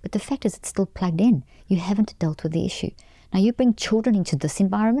strength. But the fact is, it's still plugged in. You haven't dealt with the issue. Now you bring children into this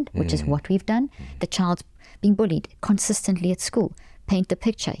environment, which is what we've done. The child's being bullied consistently at school. Paint the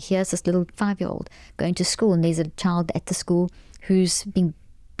picture. Here's this little 5-year-old going to school, and there's a child at the school who's being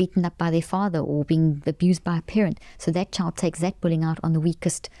beaten up by their father or being abused by a parent. So that child takes that bullying out on the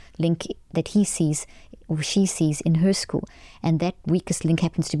weakest link that he sees or she sees in her school. And that weakest link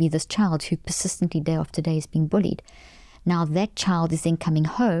happens to be this child who persistently day after day is being bullied. Now that child is then coming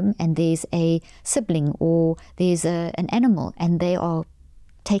home and there's a sibling or there's an animal, and they are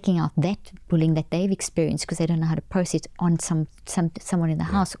taking out that bullying that they've experienced because they don't know how to process on someone in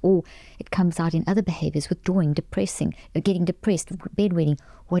the house, or it comes out in other behaviors, withdrawing, depressing, getting depressed, bedwetting,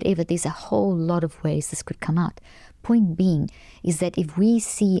 whatever. There's a whole lot of ways this could come out. Point being is that if we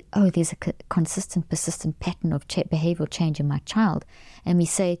see, there's a consistent, persistent pattern of behavioral change in my child, and we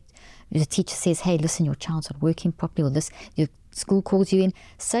say, the teacher says, hey, listen, your child's not working properly, or this, your school calls you in,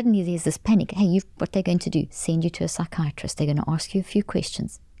 suddenly there's this panic. Hey, what they're going to do, send you to a psychiatrist. They're going to ask you a few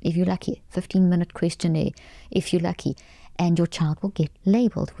questions. If you're lucky, 15-minute questionnaire, if you're lucky, and your child will get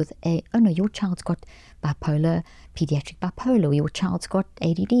labeled with your child's got bipolar, pediatric bipolar, or your child's got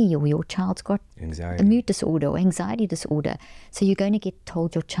ADD, or your child's got anxiety, a mood disorder or anxiety disorder. So you're going to get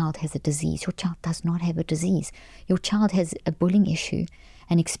told your child has a disease. Your child does not have a disease. Your child has a bullying issue,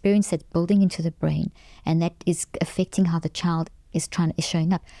 an experience that's building into the brain, and that is affecting how the child is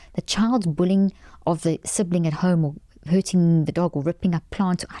showing up. The child's bullying of the sibling at home, or hurting the dog, or ripping up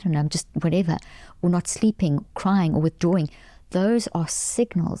plants, I don't know, just whatever, or not sleeping, crying, or withdrawing, those are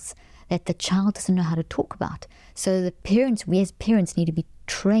signals that the child doesn't know how to talk about. So we as parents need to be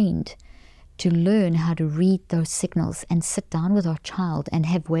trained to learn how to read those signals and sit down with our child and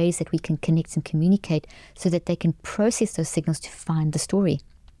have ways that we can connect and communicate so that they can process those signals to find the story,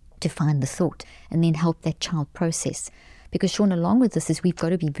 to find the thought, and then help that child process. Because, Sean, along with this is we've got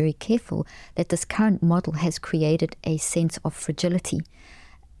to be very careful that this current model has created a sense of fragility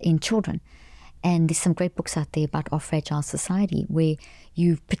in children. And there's some great books out there about our fragile society where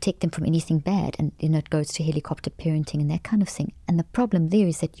you protect them from anything bad, and it goes to helicopter parenting and that kind of thing. And the problem there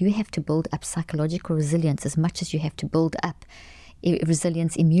is that you have to build up psychological resilience as much as you have to build up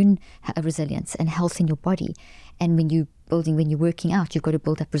resilience, immune resilience, and health in your body. And when you're working out, you've got to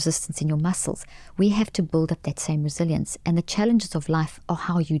build up resistance in your muscles. We have to build up that same resilience. And the challenges of life are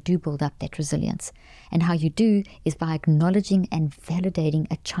how you do build up that resilience. And how you do is by acknowledging and validating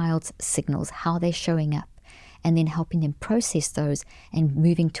a child's signals, how they're showing up, and then helping them process those and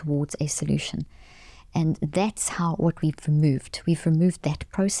moving towards a solution. And that's what we've removed. We've removed that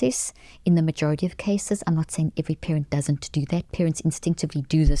process in the majority of cases. I'm not saying every parent doesn't do that. Parents instinctively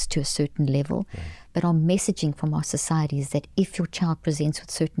do this to a certain level. Right. But our messaging from our society is that if your child presents with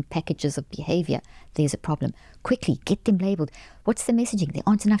certain packages of behavior, there's a problem. Quickly, get them labeled. What's the messaging? There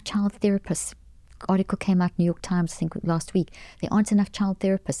aren't enough child therapists. Article came out, New York Times, I think last week. There aren't enough child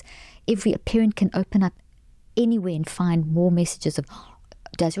therapists. A parent can open up anywhere and find more messages of,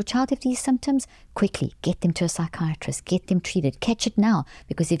 does your child have these symptoms? Quickly, get them to a psychiatrist, get them treated, catch it now,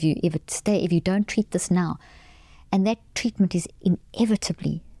 because if you don't treat this now, and that treatment is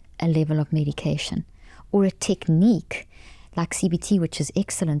inevitably a level of medication or a technique like CBT, which is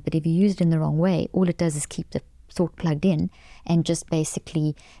excellent, but if you use it in the wrong way, all it does is keep the thought plugged in and just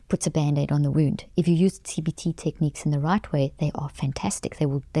basically puts a band-aid on the wound. If you use CBT techniques in the right way, they are fantastic. They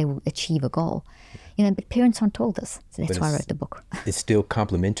will achieve a goal. But parents aren't told this. So that's why I wrote the book. It's still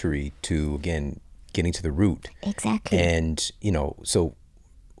complementary to, again, getting to the root. Exactly. And, so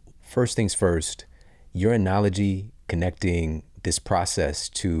first things first, your analogy connecting this process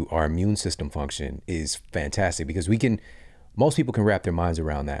to our immune system function is fantastic, because most people can wrap their minds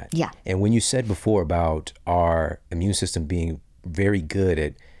around that. Yeah. And when you said before about our immune system being very good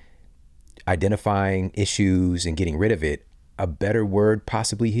at identifying issues and getting rid of it, a better word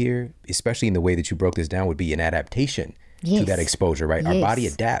possibly here, especially in the way that you broke this down, would be an adaptation to that exposure, right? Yes. Our body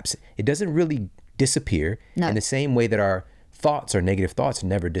adapts. It doesn't really disappear in the same way that our thoughts or negative thoughts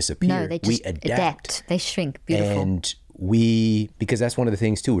never disappear. No, they just adapt. They shrink. Beautiful. And because that's one of the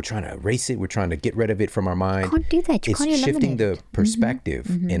things too, we're trying to erase it, we're trying to get rid of it from our mind. You can't do that. You can't eliminate shifting the it. perspective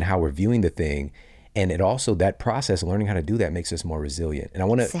and how we're viewing the thing. And it also, that process, learning how to do that, makes us more resilient. And I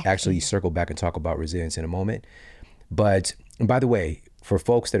want to actually circle back and talk about resilience in a moment. But, and by the way, for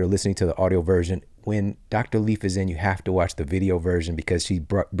folks that are listening to the audio version, when Dr. Leaf is in, you have to watch the video version because she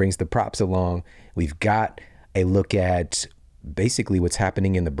brings the props along. We've got a look at basically what's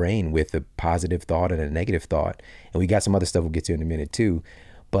happening in the brain with a positive thought and a negative thought. And we got some other stuff we'll get to in a minute too.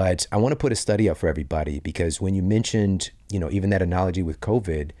 But I want to put a study up for everybody, because when you mentioned, even that analogy with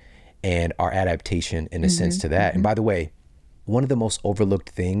COVID and our adaptation in a sense to that. And by the way, one of the most overlooked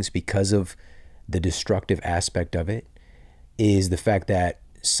things because of the destructive aspect of it is the fact that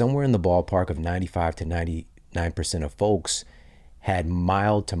somewhere in the ballpark of 95 to 99% of folks had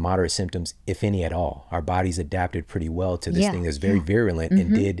mild to moderate symptoms, if any at all. Our bodies adapted pretty well to this Yeah, thing that's very yeah. virulent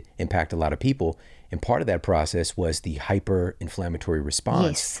and did impact a lot of people. And part of that process was the hyper-inflammatory response.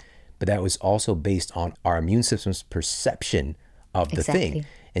 Yes. But that was also based on our immune system's perception of the Exactly. thing.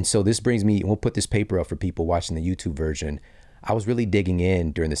 And so this brings me, and we'll put this paper up for people watching the YouTube version. I was really digging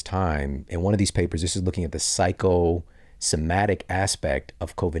in during this time. And one of these papers, this is looking at the psychosomatic aspect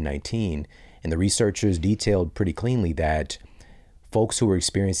of COVID-19. And the researchers detailed pretty cleanly that folks who were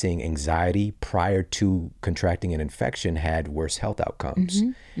experiencing anxiety prior to contracting an infection had worse health outcomes.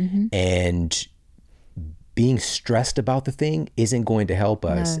 And being stressed about the thing isn't going to help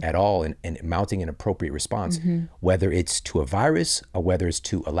us at all in mounting an appropriate response, whether it's to a virus or whether it's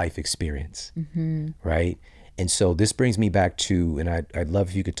to a life experience, right? And so this brings me back to, and I'd love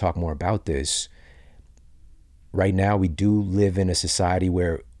if you could talk more about this. Right now, we do live in a society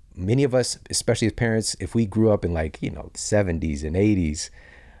where many of us, especially as parents, if we grew up in like, the 70s and 80s,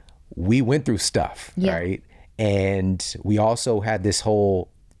 we went through stuff, right? And we also had this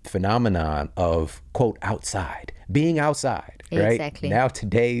whole phenomenon of, quote, being outside, right? Exactly. Now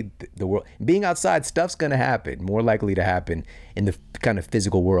today, the world, being outside, stuff's going to happen, more likely to happen in the kind of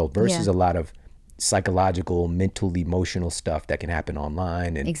physical world versus a lot of psychological, mental, emotional stuff that can happen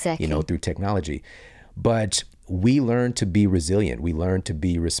online and, through technology. But we learned to be resilient. We learned to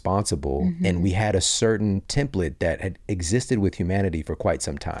be responsible. And we had a certain template that had existed with humanity for quite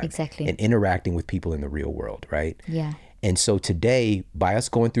some time. Exactly. And interacting with people in the real world, right? Yeah. And so today, by us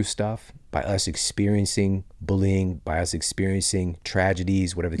going through stuff, by us experiencing bullying, by us experiencing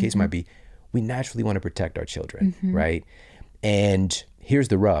tragedies, whatever the case might be, we naturally want to protect our children, right? And here's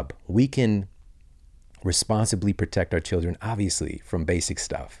the rub. We can responsibly protect our children, obviously, from basic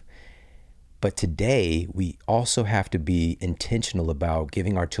stuff. But today, we also have to be intentional about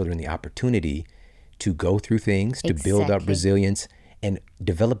giving our children the opportunity to go through things, to build up resilience, and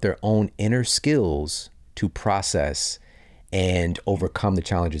develop their own inner skills to process and overcome the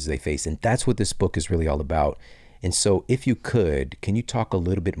challenges they face. And that's what this book is really all about. And so if you could, can you talk a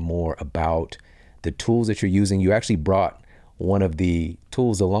little bit more about the tools that you're using? You actually brought one of the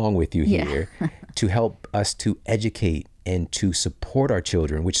tools along with you here to help us to educate and to support our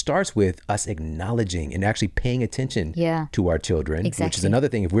children, which starts with us acknowledging and actually paying attention to our children, which is another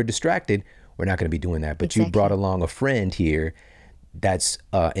thing. If we're distracted, we're not going to be doing that. But you brought along a friend here that's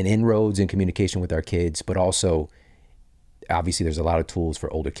an inroads in communication with our kids, but also obviously there's a lot of tools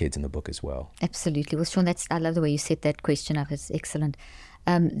for older kids in the book as well. Absolutely. Well, Sean, I love the way you set that question up. It's excellent.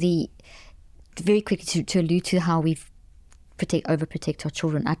 Very quickly to allude to how we've overprotect our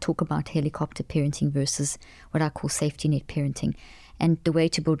children, I talk about helicopter parenting versus what I call safety net parenting, and the way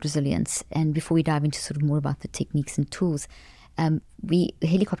to build resilience. And before we dive into sort of more about the techniques and tools,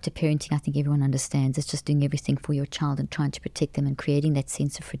 helicopter parenting, I think everyone understands, it's just doing everything for your child and trying to protect them and creating that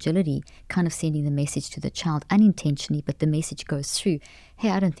sense of fragility, kind of sending the message to the child unintentionally, but the message goes through,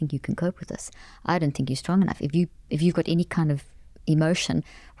 hey, I don't think you can cope with this. I don't think you're strong enough. If you've got any kind of emotion,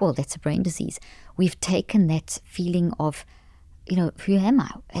 well, that's a brain disease. We've taken that feeling of, who am I?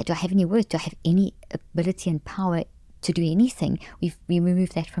 Do I have any worth? Do I have any ability and power to do anything? We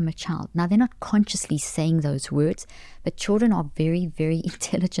remove that from a child. Now, they're not consciously saying those words, but children are very, very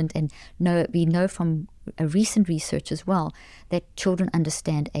intelligent, and we know from a recent research as well that children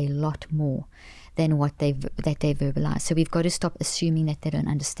understand a lot more than what they verbalize. So we've got to stop assuming that they don't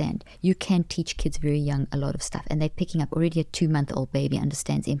understand. You can teach kids very young a lot of stuff, and they're picking up. Already a 2-month-old baby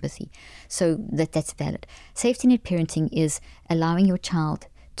understands empathy. So that's valid. Safety net parenting is allowing your child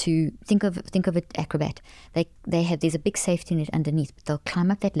to think of an acrobat. There's a big safety net underneath, but they'll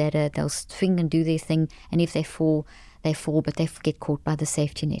climb up that ladder, they'll swing and do their thing, and if they fall, but they get caught by the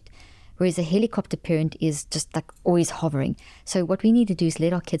safety net. Whereas a helicopter parent is just like always hovering. So what we need to do is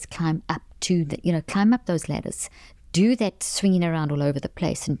let our kids climb up climb up those ladders. Do that swinging around all over the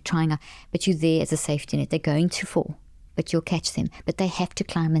place and trying, but you're there as a safety net. They're going to fall, but you'll catch them. But they have to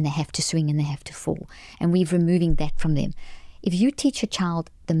climb and they have to swing and they have to fall. And we're removing that from them. If you teach a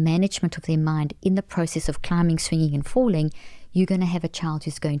child the management of their mind in the process of climbing, swinging, and falling, you're going to have a child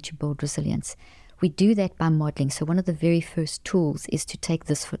who's going to build resilience. We do that by modeling. So one of the very first tools is to take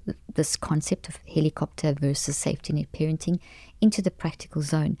this concept of helicopter versus safety net parenting into the practical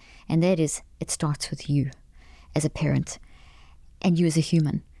zone. And that is, it starts with you as a parent and you as a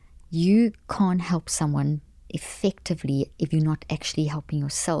human. You can't help someone effectively if you're not actually helping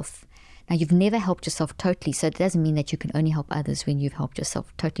yourself. Now, you've never helped yourself totally, so it doesn't mean that you can only help others when you've helped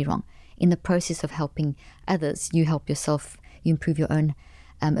yourself. Totally wrong. In the process of helping others, you help yourself, you improve your own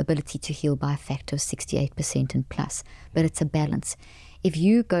ability to heal by a factor of 68% and plus. But it's a balance. If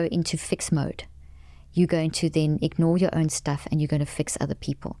you go into fix mode, you're going to then ignore your own stuff and you're going to fix other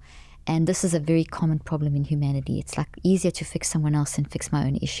people. And this is a very common problem in humanity. It's like easier to fix someone else than fix my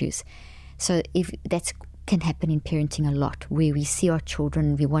own issues. So if that's can happen in parenting a lot, where we see our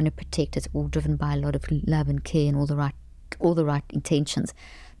children, we want to protect, it's all driven by a lot of love and care and all the right intentions.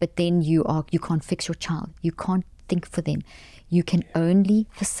 But then you can't fix your child. You can't think for them. You can only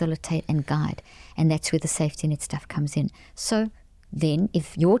facilitate and guide. And that's where the safety net stuff comes in. So then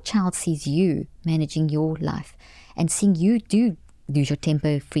if your child sees you managing your life and seeing you do lose your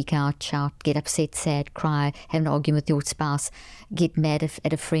temper, freak out, shout, get upset, sad, cry, have an argument with your spouse, get mad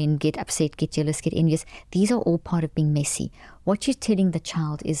at a friend, get upset, get jealous, get envious. These are all part of being messy. What you're telling the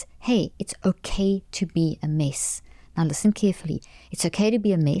child is, hey, it's okay to be a mess. Now listen carefully. It's okay to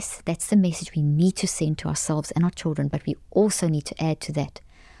be a mess. That's the message we need to send to ourselves and our children, but we also need to add to that.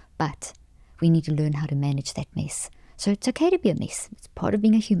 But we need to learn how to manage that mess. So it's okay to be a mess. It's part of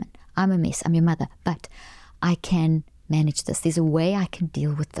being a human. I'm a mess. I'm your mother. But I can manage this. There's a way I can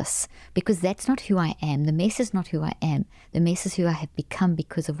deal with this, because that's not who I am. The mess is not who I am. The mess is who I have become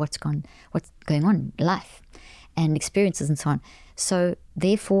because of what's going on in life and experiences and so on. So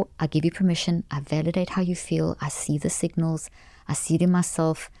therefore, I give you permission. I validate how you feel. I see the signals. I see it in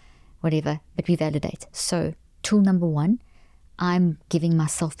myself, whatever, but we validate. So tool number 1, I'm giving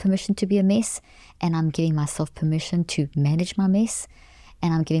myself permission to be a mess, and I'm giving myself permission to manage my mess.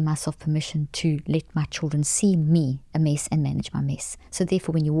 And I'm giving myself permission to let my children see me a mess and manage my mess. So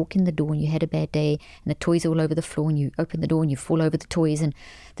therefore, when you walk in the door and you had a bad day and the toys are all over the floor and you open the door and you fall over the toys and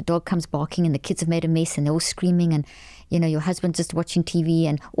the dog comes barking and the kids have made a mess and they're all screaming and, your husband's just watching TV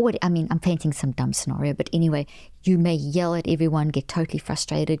I'm painting some dumb scenario. But anyway, you may yell at everyone, get totally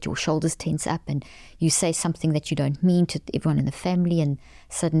frustrated, your shoulders tense up and you say something that you don't mean to everyone in the family, and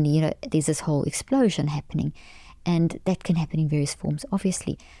suddenly, there's this whole explosion happening. And that can happen in various forms.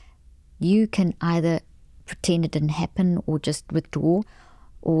 Obviously, you can either pretend it didn't happen or just withdraw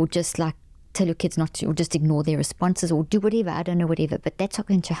or just like tell your kids not to, or just ignore their responses or do whatever, I don't know, whatever. But that's not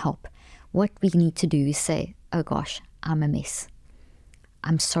going to help. What we need to do is say, oh gosh, I'm a mess.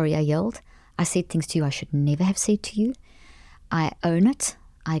 I'm sorry I yelled. I said things to you I should never have said to you. I own it,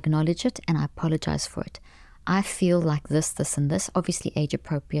 I acknowledge it, and I apologize for it. I feel like this, and this, obviously age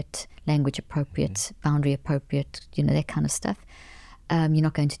appropriate, language appropriate, boundary appropriate, that kind of stuff. You're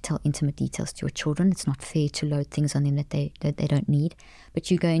not going to tell intimate details to your children. It's not fair to load things on them that they don't need. But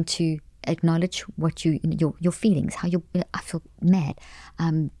you're going to acknowledge what your feelings, I feel mad,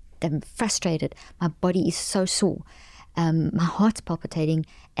 I'm frustrated, my body is so sore, my heart's palpitating,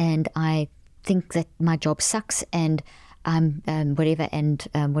 and I think that my job sucks, and whatever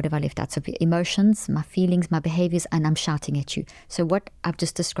I left out. So emotions, my feelings, my behaviors, and I'm shouting at you. So what I've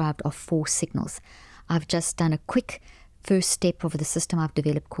just described are 4 signals. I've just done a quick first step of the system I've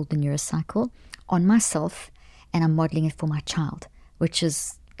developed called the neurocycle on myself, and I'm modeling it for my child, which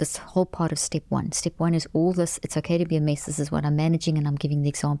is this whole part of step 1. Step 1 is all this, it's okay to be a mess, this is what I'm managing, and I'm giving the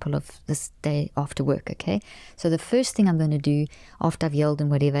example of this day after work, okay? So the first thing I'm going to do after I've yelled and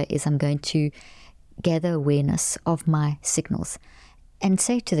whatever is I'm going to gather awareness of my signals and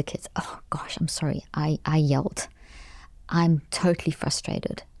say to the kids, oh gosh, I'm sorry, I yelled. I'm totally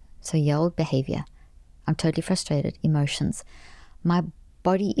frustrated. So yelled behavior. I'm totally frustrated. Emotions. My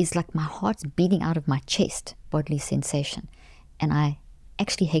body is like my heart's beating out of my chest, bodily sensation. And I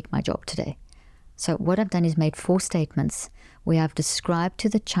actually hate my job today. So what I've done is made 4 statements where I've described to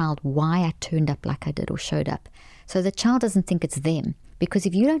the child why I turned up like I did or showed up. So the child doesn't think it's them. Because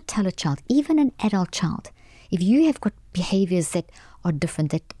if you don't tell a child, even an adult child, if you have got behaviors that are different,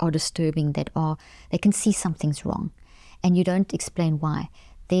 that are disturbing, they can see something's wrong, and you don't explain why,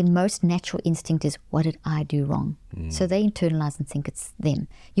 their most natural instinct is, what did I do wrong? So they internalize and think it's them.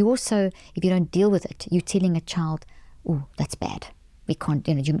 You also, if you don't deal with it, you're telling a child, oh, that's bad. We can't,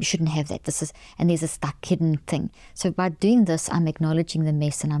 you shouldn't have that. And there's this stuck hidden thing. So by doing this, I'm acknowledging the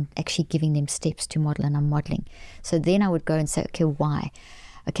mess and I'm actually giving them steps to model, and I'm modeling. So then I would go and say, okay, why?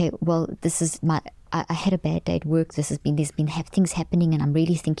 Okay, well, this is I had a bad day at work. There's been things happening, and I'm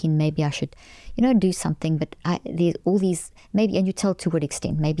really thinking maybe I should, do something. But there's all these, maybe, and you tell to what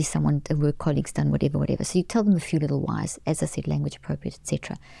extent. Maybe a work colleague's done whatever. So you tell them a few little whys, as I said, language appropriate,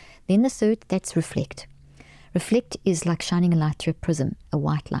 etc. Then the third, that's reflect. Reflect is like shining a light through a prism, a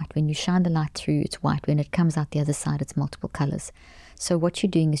white light. When you shine the light through, it's white. When it comes out the other side, it's multiple colors. So what you're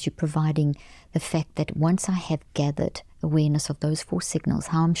doing is you're providing the fact that once I have gathered awareness of those 4 signals,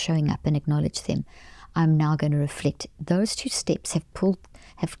 how I'm showing up and acknowledge them, I'm now going to reflect. Those 2 steps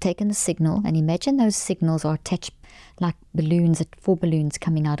have taken the signal, and imagine those signals are attached like balloons, 4 balloons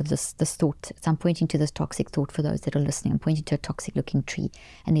coming out of this thought. So I'm pointing to this toxic thought for those that are listening. I'm pointing to a toxic looking tree,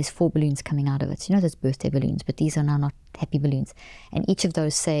 and there's 4 balloons coming out of it. You know, those birthday balloons, but these are now not happy balloons. And each of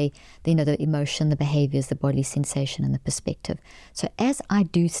those say, you know, the emotion, the behaviors, the bodily sensation, and the perspective. So as I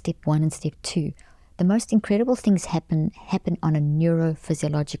do step 1 and step 2, the most incredible things happen on a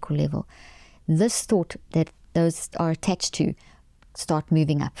neurophysiological level. This thought that those are attached to start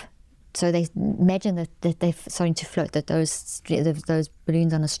moving up. So they imagine that they're starting to float, that those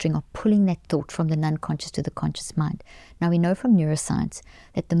balloons on a string are pulling that thought from the non-conscious to the conscious mind. Now we know from neuroscience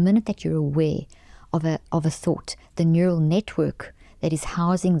that the minute that you're aware of a thought, the neural network that is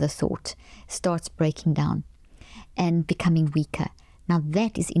housing the thought starts breaking down and becoming weaker. Now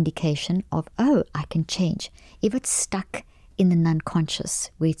that is indication of, oh, I can change. If it's stuck in the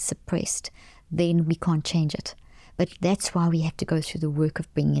non-conscious where it's suppressed, then we can't change it. But that's why we have to go through the work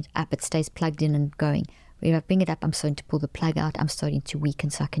of bringing it up. It stays plugged in and going. When I bring it up, I'm starting to pull the plug out. I'm starting to weaken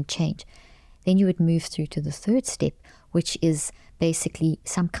so I can change. Then you would move through to the third step, which is basically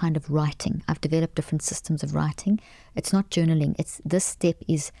some kind of writing. I've developed different systems of writing. It's not journaling. This step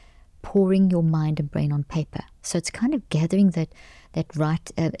is pouring your mind and brain on paper. So it's kind of gathering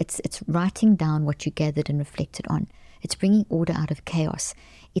it's writing down what you gathered and reflected on. It's bringing order out of chaos.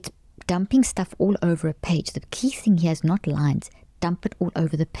 It's dumping stuff all over a page. The key thing here is not lines. Dump it all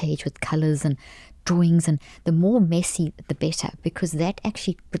over the page with colors and drawings, and the more messy the better, because that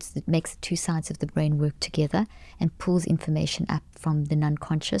actually makes the two sides of the brain work together and pulls information up from the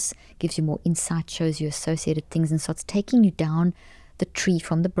non-conscious, gives you more insight, shows you associated things, and starts taking you down the tree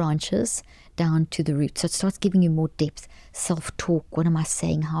from the branches down to the root. So it starts giving you more depth, self-talk, what am I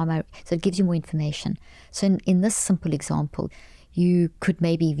saying, how am I, so it gives you more information. So in this simple example, you could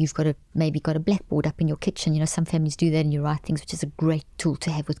you've got a blackboard up in your kitchen. You know, some families do that and you write things, which is a great tool to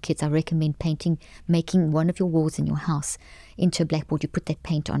have with kids. I recommend making one of your walls in your house into a blackboard. You put that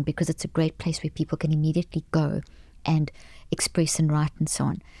paint on because it's a great place where people can immediately go and express and write and so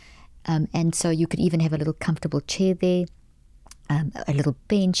on. And so you could even have a little comfortable chair there, a little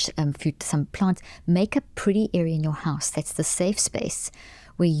bench, some plants. Make a pretty area in your house. That's the safe space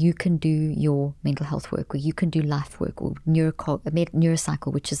where you can do your mental health work, where you can do life work, or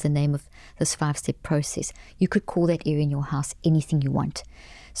neurocycle, which is the name of this 5-step process. You could call that area in your house anything you want.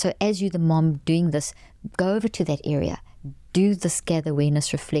 So as you, the mom, doing this, go over to that area, do this gather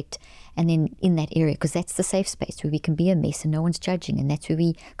awareness, reflect, and then in that area, because that's the safe space where we can be a mess and no one's judging, and that's where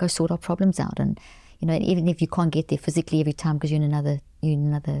we go sort our problems out. And you know, even if you can't get there physically every time because you're in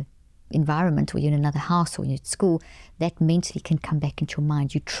another environment, or you're in another house, or you're at school, that mentally can come back into your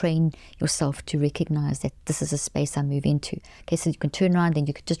mind. You train yourself to recognize that this is a space I move into. Okay, so you can turn around, then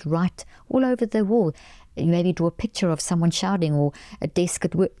you could just write all over the wall. You maybe draw a picture of someone shouting, or a desk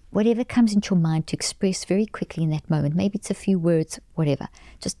at work, whatever comes into your mind to express very quickly in that moment. Maybe it's a few words, whatever,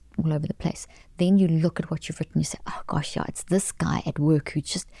 just all over the place. Then you look at what you've written, you say, oh gosh, yeah, it's this guy at work who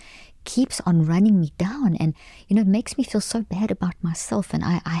just keeps on running me down, and you know, it makes me feel so bad about myself, and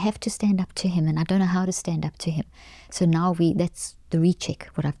I have to stand up to him, and I don't know how to stand up to him. So now that's the recheck,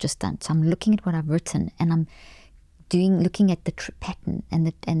 what I've just done. So I'm looking at what I've written, and I'm looking at the pattern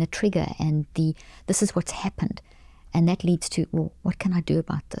and the trigger, and this is what's happened, and that leads to, well, what can I do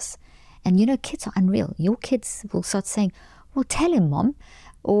about this? And you know, kids are unreal. Your kids will start saying, well, tell him, Mom,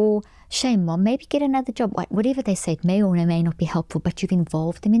 or shame, Mom, maybe get another job. Whatever they say, it may or may not be helpful, but you've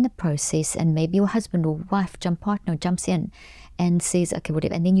involved them in the process, and maybe your husband or wife, partner jumps in and says, okay,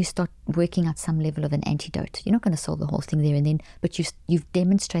 whatever, and then you start working out some level of an antidote. You're not going to solve the whole thing there and then, but you've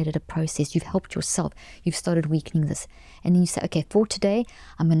demonstrated a process, you've helped yourself, you've started weakening this, and then you say, okay, for today,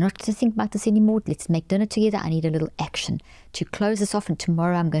 I'm not going to think about this anymore, let's make dinner together, I need a little action to close this off, and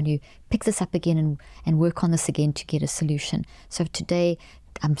tomorrow I'm going to pick this up again and work on this again to get a solution. So today,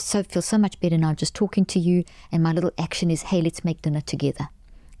 feel so much better now just talking to you, and my little action is, hey, let's make dinner together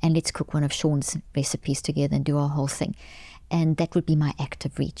and let's cook one of Sean's recipes together and do our whole thing. And that would be my act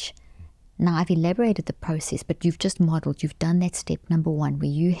of reach. Now, I've elaborated the process, but you've just modeled, you've done that step number 1 where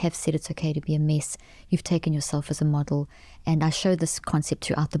you have said it's okay to be a mess. You've taken yourself as a model, and I show this concept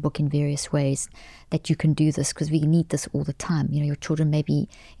throughout the book in various ways that you can do this, because we need this all the time. You know, your children may be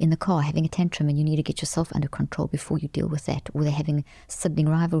in the car having a tantrum, and you need to get yourself under control before you deal with that, or they're having sibling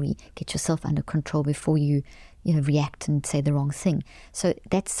rivalry. Get yourself under control before you react and say the wrong thing. So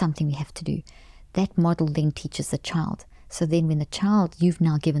that's something we have to do. That model then teaches the child. So then when you've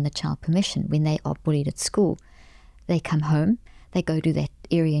now given the child permission, when they are bullied at school, they come home, they go to that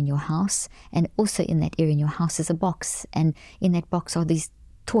area in your house, and also in that area in your house is a box, and in that box are these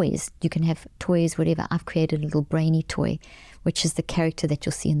toys. You can have toys, whatever. I've created a little Brainy toy, which is the character that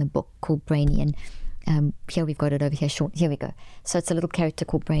you'll see in the book called Brainy, and Here we've got it over here short. Here we go. So it's a little character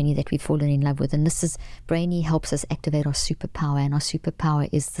called Brainy that we've fallen in love with. And this is, Brainy helps us activate our superpower. And our superpower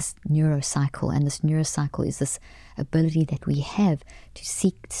is this neurocycle. And this neurocycle is this ability that we have to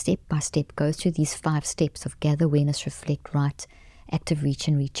seek step by step, go through these 5 steps of gather, awareness, reflect, write, active, reach,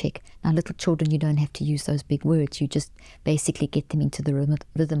 and recheck. Now, little children, you don't have to use those big words. You just basically get them into the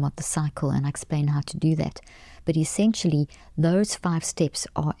rhythm of the cycle, and I explain how to do that. But essentially, those 5 steps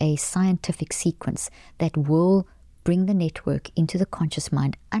are a scientific sequence that will bring the network into the conscious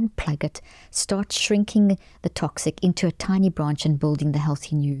mind, unplug it, start shrinking the toxic into a tiny branch and building the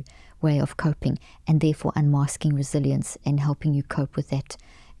healthy new way of coping, and therefore unmasking resilience and helping you cope with that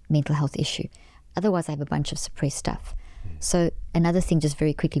mental health issue. Otherwise, I have a bunch of suppressed stuff. So another thing, just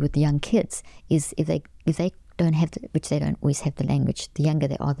very quickly with the young kids, is if they don't have, which they don't always have the language, the younger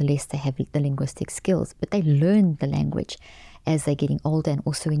they are, the less they have the linguistic skills, but they learn the language as they're getting older. And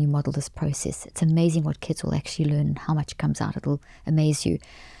also when you model this process, it's amazing what kids will actually learn and how much comes out. It'll amaze you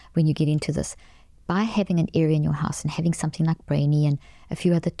when you get into this. By having an area in your house and having something like Brainy and a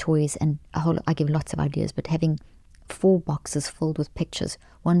few other toys, and I give lots of ideas, but having 4 boxes filled with pictures,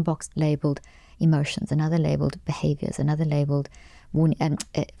 one box labeled emotions, another labeled behaviors, another labeled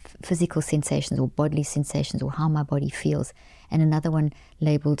physical sensations or bodily sensations or how my body feels, and another one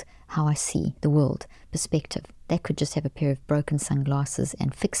labeled how I see the world, perspective. They could just have a pair of broken sunglasses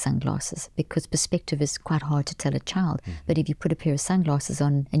and fixed sunglasses, because perspective is quite hard to tell a child. But if you put a pair of sunglasses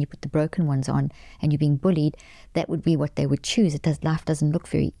on and you put the broken ones on and you're being bullied, that would be what they would choose. Life doesn't look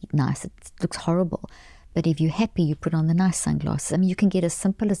very nice. It looks horrible. But if you're happy, you put on the nice sunglasses. I mean, you can get as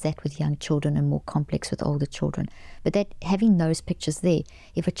simple as that with young children and more complex with older children. But that having those pictures there,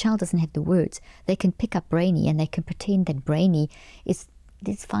 if a child doesn't have the words, they can pick up Brainy and they can pretend that Brainy is,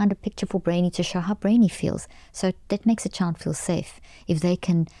 let's find a picture for Brainy to show how Brainy feels. So that makes a child feel safe. If they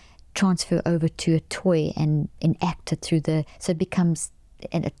can transfer over to a toy and enact it through so it becomes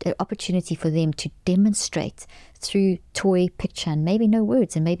an opportunity for them to demonstrate through toy, picture, and maybe no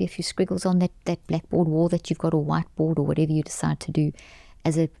words, and maybe a few squiggles on that blackboard wall that you've got, or whiteboard, or whatever you decide to do,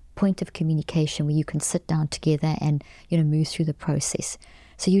 as a point of communication where you can sit down together and move through the process.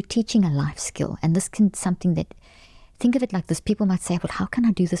 So you're teaching a life skill, and this can something that, think of it like this. People might say, well, how can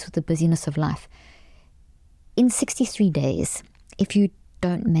I do this with the busyness of life? In 63 days, if you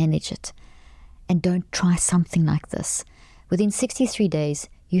don't manage it and don't try something like this, within 63 days,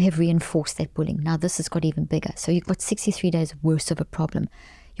 you have reinforced that bullying. Now, this has got even bigger. So you've got 63 days worse of a problem.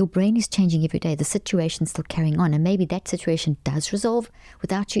 Your brain is changing every day. The situation's still carrying on. And maybe that situation does resolve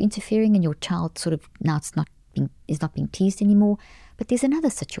without you interfering, and your child now is not being teased anymore. But there's another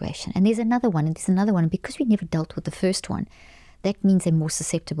situation, and there's another one, and there's another one. And because we never dealt with the first one, that means they're more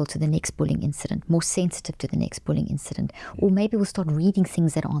susceptible to the next bullying incident, more sensitive to the next bullying incident. Or maybe we'll start reading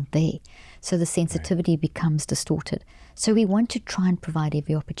things that aren't there. So the sensitivity becomes distorted. So we want to try and provide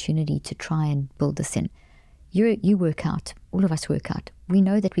every opportunity to try and build this in. You work out, all of us work out. We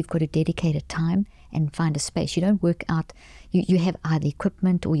know that we've got to dedicate a time and find a space. You don't work out, you have either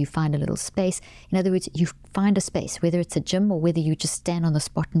equipment or you find a little space. In other words, you find a space, whether it's a gym or whether you just stand on the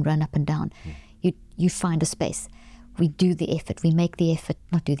spot and run up and down. You find a space. We do the effort. We make the effort,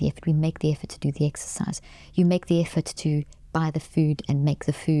 not do the effort, we make the effort to do the exercise. You make the effort to buy the food and make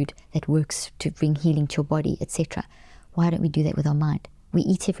the food that works to bring healing to your body, etc. Why don't we do that with our mind? We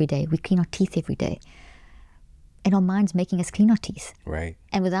eat every day. We clean our teeth every day. And our mind's making us clean our teeth. Right.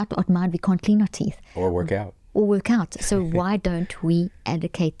 And without our mind, we can't clean our teeth. Or work out. So why don't we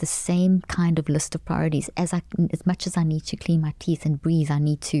allocate the same kind of list of priorities? As much as I need to clean my teeth and breathe, I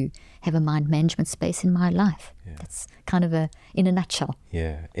need to have a mind management space in my life. Yeah. That's kind of in a nutshell.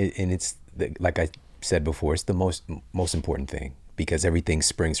 Yeah, and it's like I said before, it's the most important thing, because everything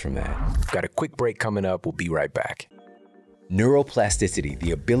springs from that. Got a quick break coming up. We'll be right back. Neuroplasticity,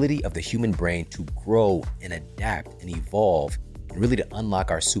 the ability of the human brain to grow and adapt and evolve, and really to unlock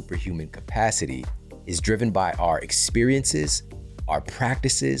our superhuman capacity, is driven by our experiences, our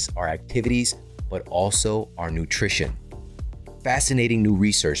practices, our activities, but also our nutrition. Fascinating new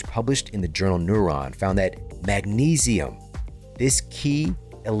research published in the journal Neuron found that magnesium, this key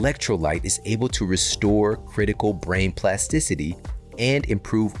electrolyte, is able to restore critical brain plasticity and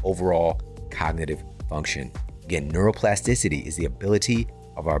improve overall cognitive function. Again, neuroplasticity is the ability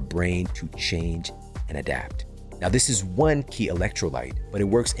of our brain to change and adapt. Now, this is one key electrolyte, but it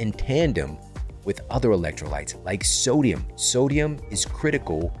works in tandem with other electrolytes like sodium. Sodium is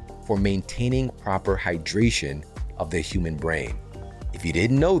critical for maintaining proper hydration of the human brain. If you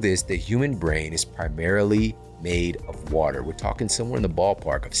didn't know this, the human brain is primarily made of water. We're talking somewhere in the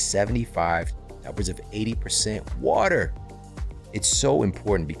ballpark of 75, upwards of 80% water. It's so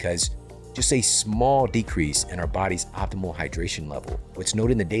important because just a small decrease in our body's optimal hydration level. What's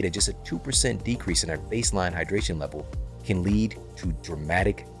noted in the data, just a 2% decrease in our baseline hydration level can lead to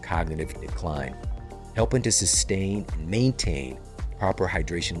dramatic cognitive decline. Helping to sustain and maintain proper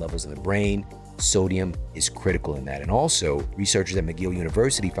hydration levels in the brain, sodium is critical in that. And also, researchers at McGill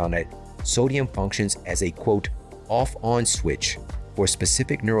University found that sodium functions as a, quote, off-on switch for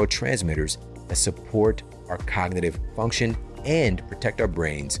specific neurotransmitters that support our cognitive function and protect our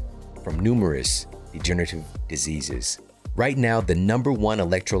brains from numerous degenerative diseases. Right now, the number one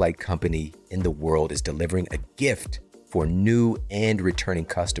electrolyte company in the world is delivering a gift for new and returning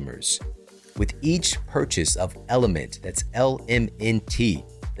customers. With each purchase of Element, that's LMNT,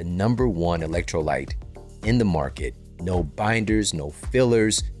 the number one electrolyte in the market, no binders, no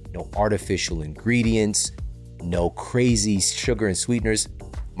fillers, no artificial ingredients, no crazy sugar and sweeteners.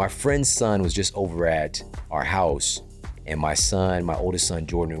 My friend's son was just over at our house, and my oldest son,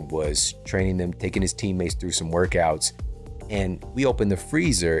 Jordan, was training them, taking his teammates through some workouts. And we opened the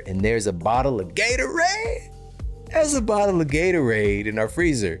freezer, and there's a bottle of Gatorade. There's a bottle of Gatorade in our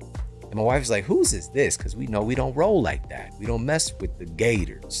freezer. And my wife's like, whose is this? Because we know we don't roll like that. We don't mess with the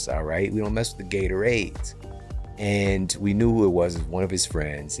Gators, all right? We don't mess with the Gatorades. And we knew who it was one of his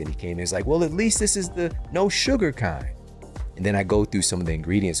friends. And he came in, he's like, well, at least this is the no sugar kind. And then I go through some of the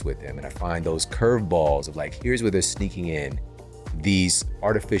ingredients with him, and I find those curveballs of like, here's where they're sneaking in these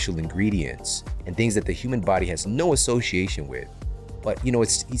artificial ingredients and things that the human body has no association with. But you know,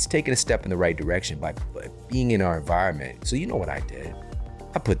 he's taking a step in the right direction by being in our environment. So you know what I did?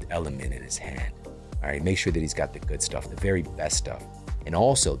 I put the Element in his hand. All right, make sure that he's got the good stuff, the very best stuff. And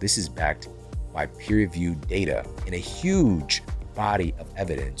also, this is backed by peer-reviewed data and a huge body of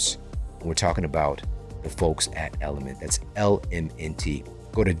evidence. And we're talking about the folks at Element. That's LMNT.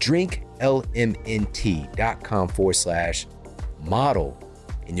 Go to drinklmnt.com/model,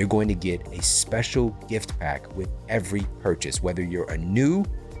 and you're going to get a special gift pack with every purchase, whether you're a new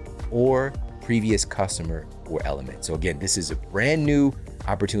or previous customer for Element. So again, this is a brand new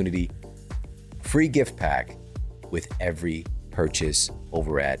opportunity, free gift pack with every purchase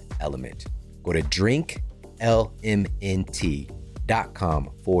over at Element. Go to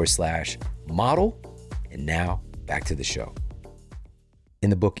drinklmnt.com/model. And now back to the show. In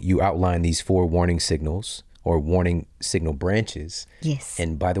the book, you outline these 4 warning signals or warning signal branches. Yes.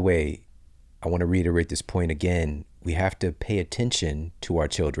 And by the way, I want to reiterate this point again. We have to pay attention to our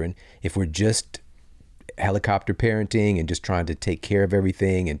children. If we're just helicopter parenting and just trying to take care of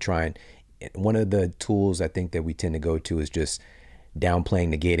everything and one of the tools I think that we tend to go to is just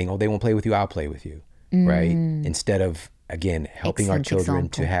downplaying, negating, oh, they won't play with you, I'll play with you, right? Instead of, again, helping Excellent our children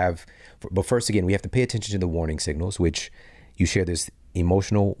example. to have, but first, again, we have to pay attention to the warning signals, which you share this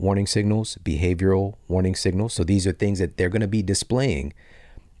emotional warning signals, behavioral warning signals. So these are things that they're going to be displaying.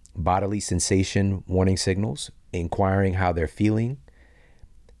 Bodily sensation warning signals, inquiring how they're feeling,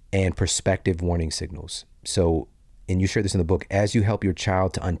 and perspective warning signals. So, and you share this in the book, as you help your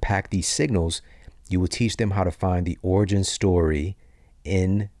child to unpack these signals, you will teach them how to find the origin story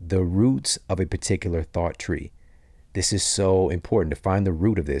in the roots of a particular thought tree. This is so important to find the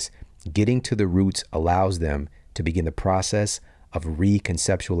root of this. Getting to the roots allows them to begin the process of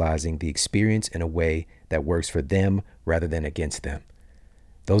reconceptualizing the experience in a way that works for them rather than against them.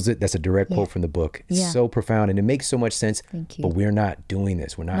 That's a direct quote from the book. It's so profound and it makes so much sense. Thank you. But we're not doing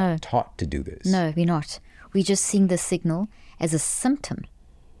this. We're not taught to do this. No, we're not. We're just seeing the signal as a symptom.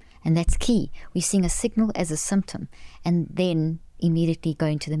 And that's key. We're seeing a signal as a symptom and then immediately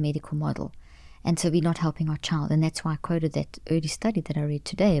going to the medical model. And so we're not helping our child. And that's why I quoted that early study that I read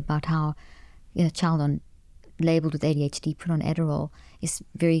today about how a child labeled with ADHD, put on Adderall, is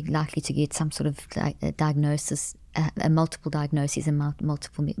very likely to get some sort of diagnosis, a multiple diagnoses and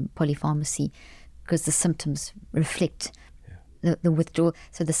multiple polypharmacy, because the symptoms reflect the withdrawal.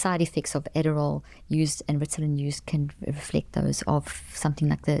 So the side effects of Adderall used and Ritalin used can reflect those of something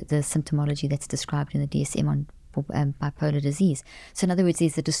like the symptomology that's described in the DSM on bipolar disease. So in other words,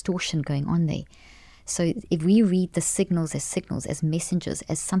 there's a distortion going on there. So if we read the signals, as messengers,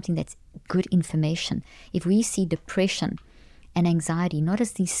 as something that's good information, if we see depression and anxiety not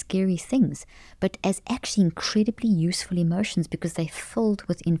as these scary things, but as actually incredibly useful emotions because they're filled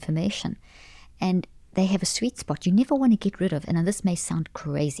with information and they have a sweet spot. You never want to get rid of, and now this may sound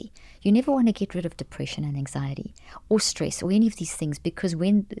crazy, you never want to get rid of depression and anxiety or stress or any of these things, because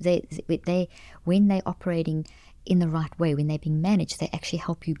when they're operating in the right way, when they're being managed, they actually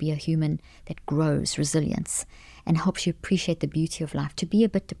help you be a human that grows resilience and helps you appreciate the beauty of life. To be a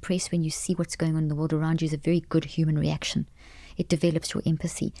bit depressed when you see what's going on in the world around you is a very good human reaction. It develops your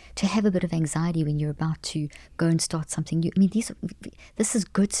empathy. To have a bit of anxiety when you're about to go and start something new. I mean, this is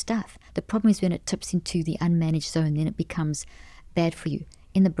good stuff. The problem is when it tips into the unmanaged zone, then it becomes bad for you.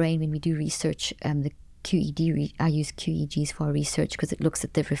 In the brain, when we do research, the QED, I use QEGs for our research because it looks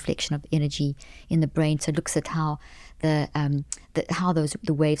at the reflection of energy in the brain. So it looks at how the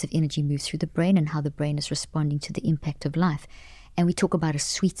waves of energy move through the brain and how the brain is responding to the impact of life. And we talk about a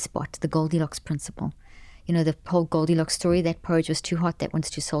sweet spot, the Goldilocks principle. You know, the whole Goldilocks story, that porridge was too hot, that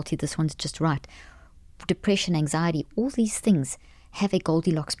one's too salty, this one's just right. Depression, anxiety, all these things have a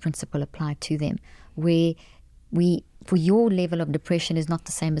Goldilocks principle applied to them, where for your level of depression is not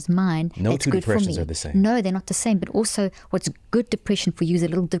the same as mine. No That's two good depressions for me. are the same. No, they're not the same. But also, what's good depression for you is a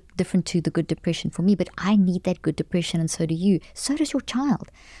little different to the good depression for me. But I need that good depression, and so do you. So does your child,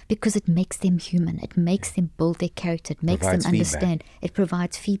 because it makes them human. It makes them build their character. It makes them understand. It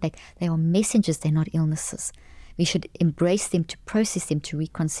provides feedback. They are messengers. They're not illnesses. We should embrace them, to process them, to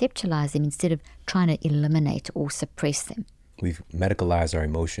reconceptualize them, instead of trying to eliminate or suppress them. We've medicalized our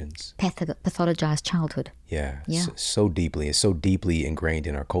emotions. Pathologized childhood. Yeah. So deeply. It's so deeply ingrained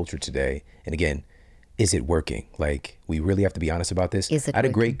in our culture today. And again, is it working? Like, we really have to be honest about this. Is it I had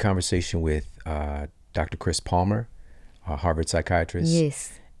working? a great conversation with Dr. Chris Palmer, a Harvard psychiatrist.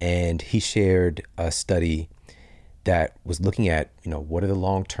 Yes. And he shared a study that was looking at, what are the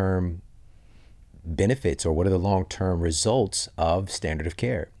long-term benefits or what are the long-term results of standard of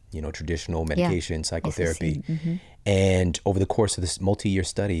care, traditional medication, psychotherapy. Mm-hmm. And over the course of this multi-year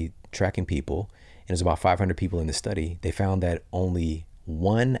study, tracking people, and there's about 500 people in the study, they found that only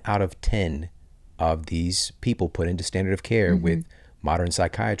 1 out of 10 of these people put into standard of care with modern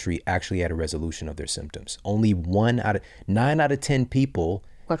psychiatry actually had a resolution of their symptoms. Only 9 out of 10 people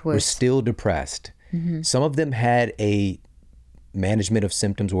were still depressed. Some of them had a management of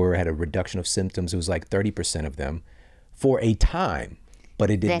symptoms or had a reduction of symptoms. It was like 30% of them for a time. But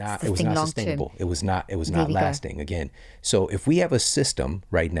it did not. It was not sustainable. It was not lasting. Again, so if we have a system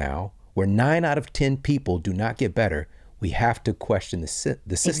right now where 9 out of 10 people do not get better, we have to question the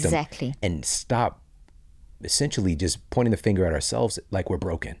system and stop essentially just pointing the finger at ourselves like we're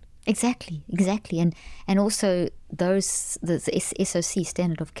broken. Exactly, and also the SOC,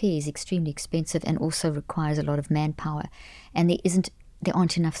 standard of care, is extremely expensive and also requires a lot of manpower, and there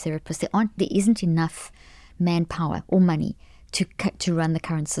aren't enough therapists. There isn't enough manpower or money to run the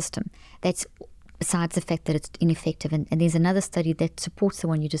current system. That's besides the fact that it's ineffective. And there's another study that supports the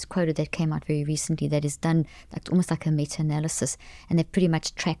one you just quoted that came out very recently that is done almost like a meta-analysis, and they've pretty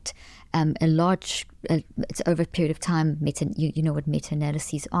much tracked it's over a period of time. You know what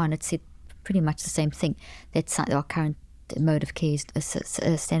meta-analyses are, and it said pretty much the same thing, that our current mode of care,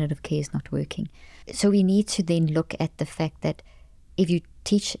 standard of care, is not working. So we need to then look at the fact that if you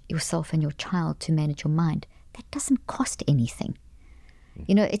teach yourself and your child to manage your mind, that doesn't cost anything.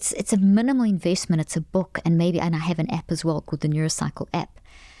 It's a minimal investment. It's a book, and I have an app as well called the Neurocycle app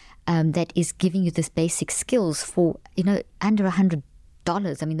that is giving you this basic skills for under $100.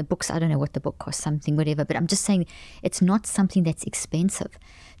 I mean, the books, I don't know what the book costs, something, whatever, but I'm just saying it's not something that's expensive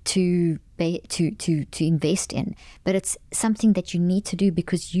to invest in, but it's something that you need to do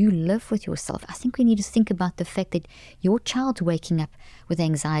because you live with yourself. I think we need to think about the fact that your child's waking up with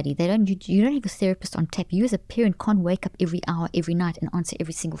anxiety. You don't have a therapist on tap. You as a parent can't wake up every hour, every night, and answer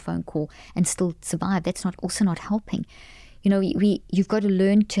every single phone call and still survive. That's also not helping. You've got to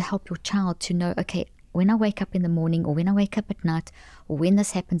learn to help your child to know, okay, when I wake up in the morning or when I wake up at night or when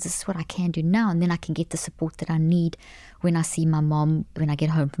this happens, this is what I can do now, and then I can get the support that I need when I see my mom when I get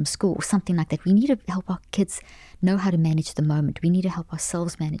home from school or something like that. We need to help our kids know how to manage the moment. We need to help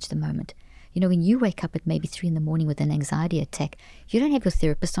ourselves manage the moment. When you wake up at maybe 3 a.m. with an anxiety attack, you don't have your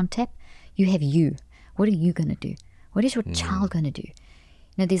therapist on tap. You have you. What are you going to do? What is your child going to do?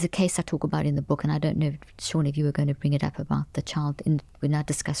 There's a case I talk about in the book, and I don't know, Sean, if you were going to bring it up about the child when I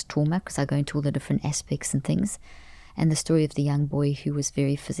discuss trauma, because I go into all the different aspects and things, and the story of the young boy who was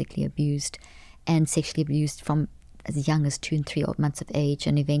very physically abused and sexually abused from as young as 2 and 3 odd months of age,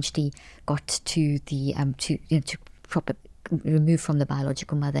 and eventually got to the removed from the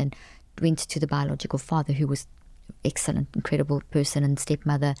biological mother and went to the biological father, who was excellent, incredible person, and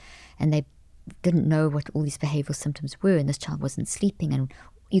stepmother, and they didn't know what all these behavioral symptoms were, and this child wasn't sleeping, and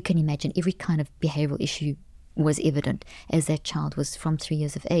you can imagine every kind of behavioral issue was evident as that child was from 3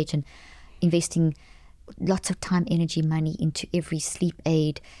 years of age, and investing lots of time, energy, money into every sleep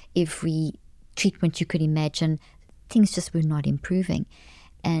aid, every treatment you could imagine. Things just were not improving,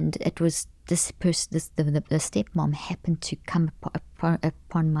 and it was this person, the stepmom happened to come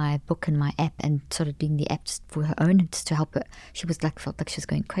upon my book and my app and started doing the app just for her own, just to help her. She was felt like she was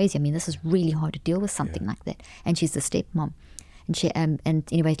going crazy. I mean, this is really hard to deal with something like that, and she's the stepmom. And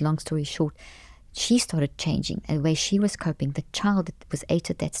anyway, long story short, she started changing. And the way she was coping, the child that was 8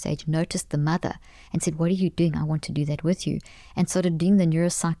 at that stage noticed the mother and said, "What are you doing? I want to do that with you." And started doing the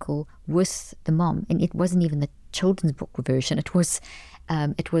neurocycle with the mom. And it wasn't even the children's book version. It was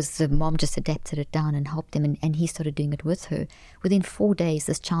the mom just adapted it down and helped him, and he started doing it with her. Within 4 days,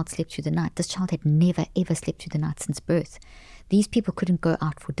 this child slept through the night. This child had never, ever slept through the night since birth. These people couldn't go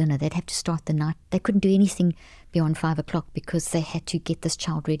out for dinner. They'd have to start the night. They couldn't do anything beyond 5 o'clock because they had to get this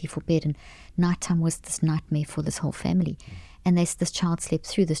child ready for bed. And nighttime was this nightmare for this whole family. And this child slept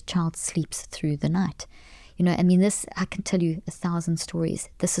through. This child sleeps through the night. You know, I mean, I can tell you 1,000 stories.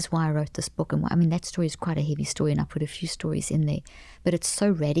 This is why I wrote this book. And I mean, that story is quite a heavy story, and I put a few stories in there. But it's so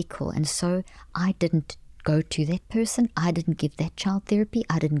radical. And so I didn't go to that person. I didn't give that child therapy.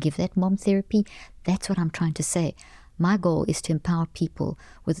 I didn't give that mom therapy. That's what I'm trying to say. My goal is to empower people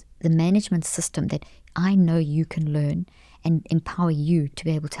with the management system that I know you can learn, and empower you to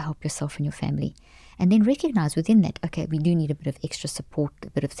be able to help yourself and your family. And then recognize within that, okay, we do need a bit of extra support, a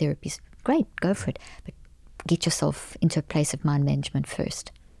bit of therapy. Great, go for it. But get yourself into a place of mind management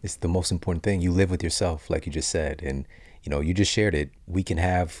first. It's the most important thing. You live with yourself, like you just said. And, you know, you just shared it. We can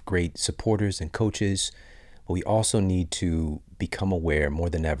have great supporters and coaches, but we also need to become aware more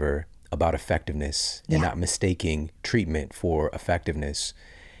than ever about effectiveness and not mistaking treatment for effectiveness.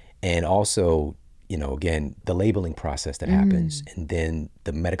 And also, you know, again, the labeling process that happens, and then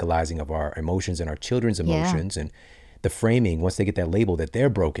the medicalizing of our emotions and our children's emotions, and the framing, once they get that label that they're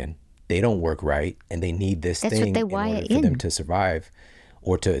broken, they don't work right, and they need this thing in order for them to survive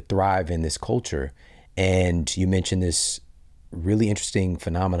or to thrive in this culture. And you mentioned this really interesting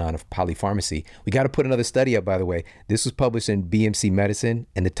phenomenon of polypharmacy. We got to put another study up, by the way. This was published in BMC Medicine,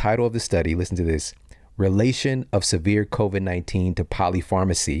 and the title of the study, listen to this: Relation of Severe COVID-19 to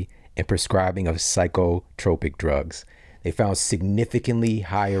Polypharmacy and Prescribing of Psychotropic Drugs. They found significantly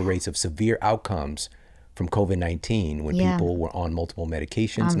higher rates of severe outcomes from COVID-19 when people were on multiple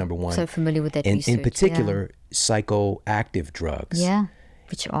medications, number one. So familiar with that and research. in particular, psychoactive drugs. Yeah,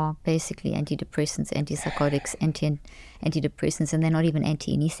 which are basically antidepressants, antipsychotics, antidepressants, and they're not even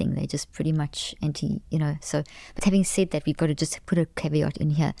anti-anything. They're just pretty much anti, you know. So, but having said that, we've got to just put a caveat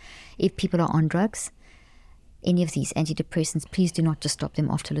in here. If people are on drugs, any of these antidepressants, please do not just stop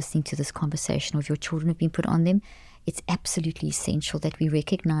them after listening to this conversation, or if your children have been put on them. It's absolutely essential that we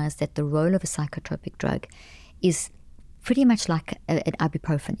recognize that the role of a psychotropic drug is pretty much like an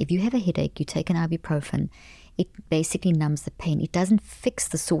ibuprofen. If you have a headache, you take an ibuprofen. It basically numbs the pain. It doesn't fix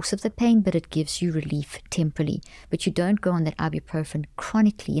the source of the pain, but it gives you relief temporarily. But you don't go on that ibuprofen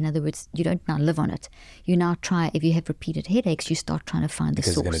chronically. In other words, you don't now live on it. You now try, if you have repeated headaches, you start trying to find the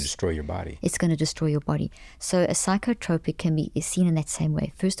source. Because it's going to destroy your body. It's going to destroy your body. So a psychotropic is seen in that same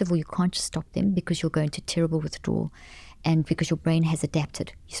way. First of all, you can't just stop them because you'll go into terrible withdrawal, and because your brain has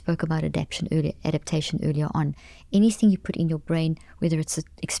adapted. You spoke about adaptation earlier on. Anything you put in your brain, whether it's an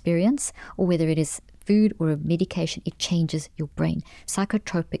experience or whether it is food or a medication, it changes your brain.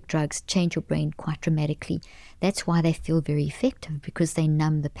 Psychotropic drugs change your brain quite dramatically. That's why they feel very effective, because they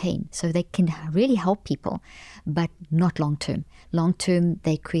numb the pain. So they can really help people, but not long term. Long term,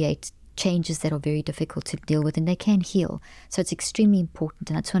 they create changes that are very difficult to deal with, and they can heal. So it's extremely important,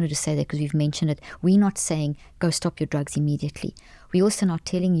 and I just wanted to say that because we've mentioned it. We're not saying go stop your drugs immediately. We're also not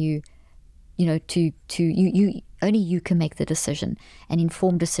telling you, you know, you only you can make the decision, an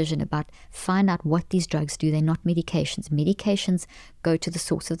informed decision about, find out what these drugs do. They're not medications. Medications go to the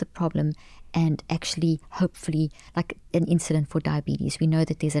source of the problem, and actually, hopefully, like an insulin for diabetes, we know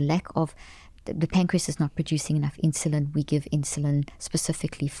that there's a lack of, the pancreas is not producing enough insulin. We give insulin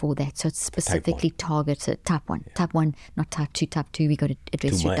specifically for that. So it's specifically targeted. Type 1. Yeah. Type 1, not type 2. Type 2, we got to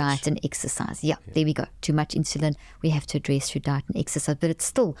address through diet and exercise. Yeah, there we go. Too much insulin, we have to address through diet and exercise. But it's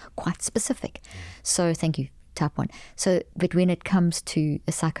still quite specific. So thank you, type 1. So, but when it comes to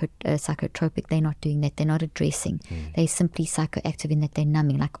a psychotropic, they're not doing that. They're not addressing. They're simply psychoactive in that they're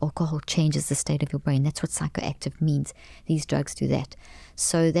numbing. Like alcohol changes the state of your brain. That's what psychoactive means. These drugs do that.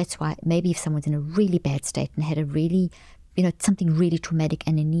 So that's why maybe if someone's in a really bad state and had a really, you know, something really traumatic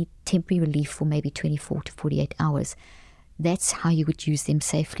and they need temporary relief for maybe 24 to 48 hours, that's how you would use them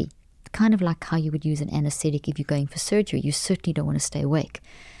safely. Kind of like how you would use an anesthetic if you're going for surgery. You certainly don't want to stay awake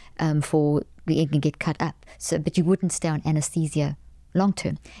for the egg can get cut up. So, but you wouldn't stay on anesthesia long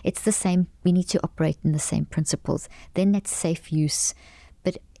term. It's the same. We need to operate in the same principles. Then that's safe use.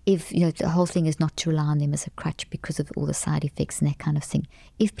 But if, you know, the whole thing is not to rely on them as a crutch because of all the side effects and that kind of thing.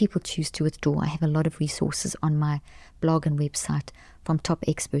 If people choose to withdraw, I have a lot of resources on my blog and website from top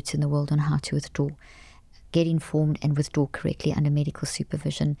experts in the world on how to withdraw. get informed and withdraw correctly under medical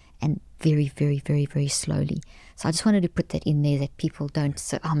supervision, and very, very, very, very slowly. So I just wanted to put that in there, that people don't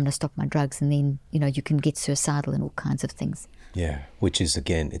say, I'm going to stop my drugs, and then, you can get suicidal and all kinds of things. Yeah, which is,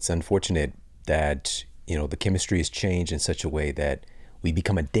 again, it's unfortunate that, the chemistry has changed in such a way that we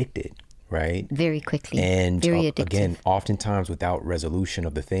become addicted, right? Very quickly. And very addictive. Again, oftentimes without resolution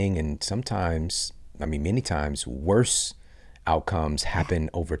of the thing, and sometimes, many times, worse outcomes happen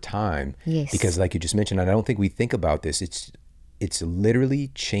over time. Yes. Because like you just mentioned, and I don't think we think about this, it's literally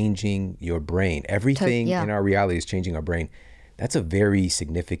changing your brain. Everything in our reality is changing our brain. That's a very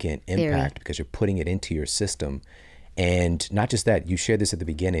significant impact because you're putting it into your system. And not just that, you shared this at the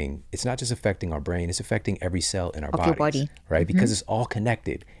beginning, it's not just affecting our brain, it's affecting every cell in our your body. Right? Because it's all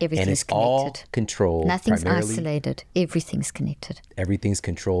connected. Everything's and it's connected. all controlled. Nothing's isolated. Everything's connected. Everything's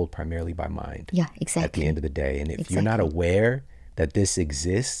controlled primarily by mind. Yeah, exactly. At the end of the day. And if you're not aware that this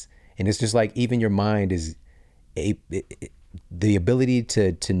exists, and it's just like even your mind is the ability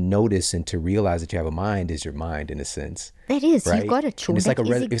to notice and to realize that you have a mind is your mind in a sense. That is, right? You've got it, Sean. It's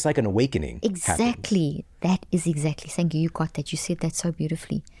it's like an awakening. Exactly. Happens. That is exactly. Thank you. You got that. You said that so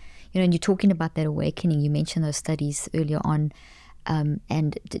beautifully. And you're talking about that awakening. You mentioned those studies earlier on.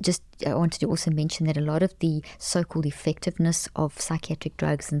 And I wanted to also mention that a lot of the so-called effectiveness of psychiatric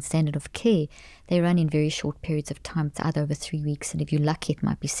drugs and standard of care, they run in very short periods of time. It's either over 3 weeks, and if you're lucky, it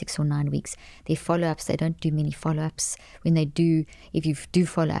might be 6 or 9 weeks. Their follow-ups, they don't do many follow-ups. When they do, if you do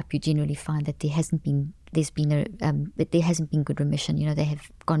follow up, you generally find that there hasn't been good remission. They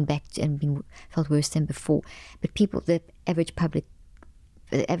have gone back and felt worse than before. But the average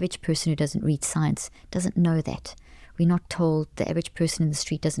person who doesn't read science doesn't know that. We're not told, the average person in the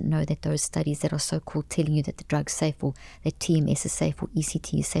street doesn't know that those studies that are so-called telling you that the drug's safe, or that TMS is safe, or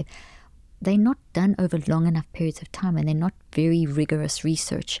ECT is safe, they're not done over long enough periods of time, and they're not very rigorous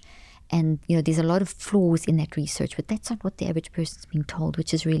research. And, there's a lot of flaws in that research, but that's not what the average person's being told,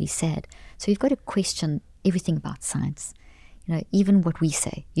 which is really sad. So you've got to question everything about science. Even what we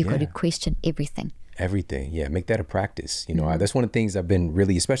say, you've got to question everything. Everything, yeah. Make that a practice. That's one of the things I've been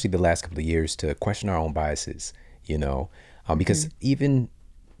really, especially the last couple of years, to question our own biases. Because even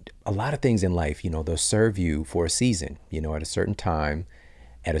a lot of things in life, they'll serve you for a season, at a certain time,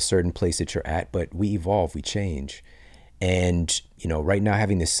 at a certain place that you're at, but we evolve, we change. And, right now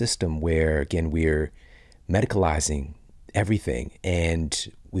having this system where, again, we're medicalizing everything, and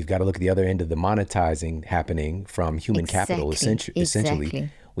we've got to look at the other end of the monetizing happening from human capital, essentially.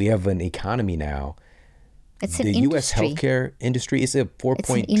 We have an economy now. It's an the U.S. industry. Healthcare industry is a $4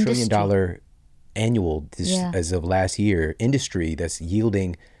 trillion annual as of last year industry that's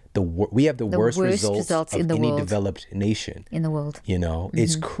yielding we have the worst results of any developed nation in the world.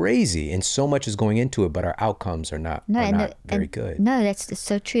 It's crazy, and so much is going into it, but our outcomes are not very good. No, that's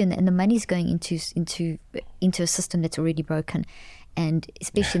so true, and the money's going into a system that's already broken, and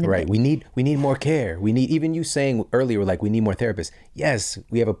especially right. We need more care. We need, even you saying earlier, like, we need more therapists. Yes,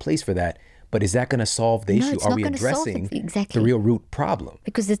 we have a place for that. But is that going to solve the issue? Are we addressing the real root problem?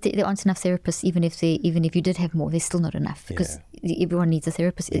 Because there aren't enough therapists. Even if you did have more, there's still not enough, because everyone needs a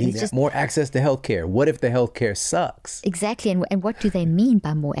therapist. We need more access to healthcare. What if the healthcare sucks? Exactly, and what do they mean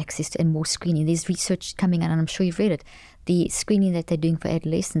by more access to, and more screening? There's research coming out, and I'm sure you've read it. The screening that they're doing for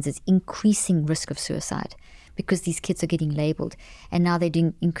adolescents is increasing risk of suicide, because these kids are getting labeled, and now they're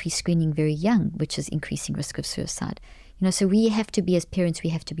doing increased screening very young, which is increasing risk of suicide. So we have to be, as parents,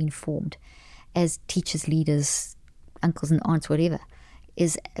 we have to be informed. As teachers, leaders, uncles and aunts, whatever,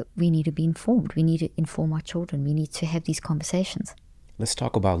 we need to be informed. We need to inform our children. We need to have these conversations. Let's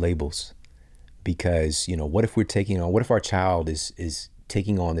talk about labels, because what if our child is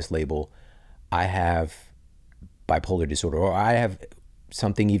taking on this label, I have bipolar disorder, or I have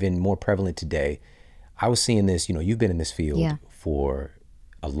something even more prevalent today. I was seeing this, you've been in this field for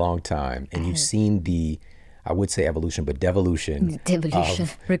a long time, and you've seen the, I would say evolution, but devolution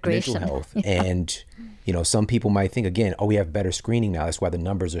of regression, mental health. And, some people might think, again, we have better screening now. That's why the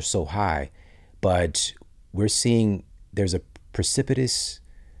numbers are so high. But we're seeing there's a precipitous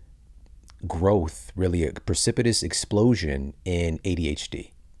growth, really a precipitous explosion in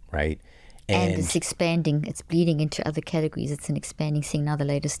ADHD, right? And it's expanding. It's bleeding into other categories. It's an expanding thing. Now the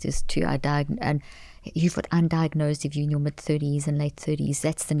latest is and you've got undiagnosed if you're in your mid-30s and late 30s.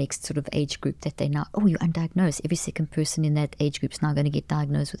 That's the next sort of age group that they now, you're undiagnosed. Every second person in that age group is now going to get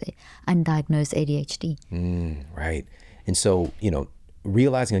diagnosed with undiagnosed ADHD. Right. And so,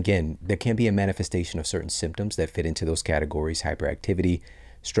 realizing, again, there can be a manifestation of certain symptoms that fit into those categories: hyperactivity,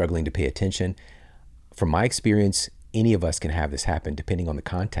 struggling to pay attention. From my experience, any of us can have this happen, depending on the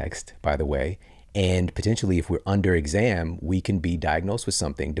context, by the way. And potentially, if we're under exam, we can be diagnosed with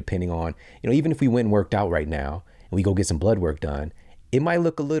something depending on, even if we went and worked out right now and we go get some blood work done, it might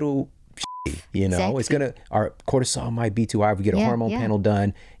look a little Exactly. our cortisol might be too high. If we get a hormone panel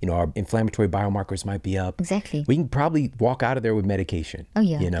done, our inflammatory biomarkers might be up. Exactly. We can probably walk out of there with medication. Oh,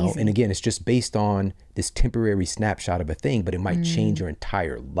 yeah, And easily. again, it's just based on this temporary snapshot of a thing, but it might change your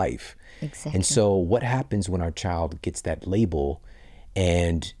entire life. Exactly. And so what happens when our child gets that label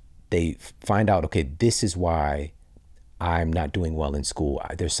and they find out, okay, this is why I'm not doing well in school.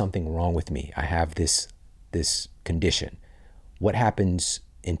 There's something wrong with me. I have this condition. What happens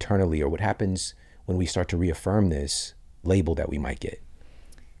internally, or what happens when we start to reaffirm this label that we might get?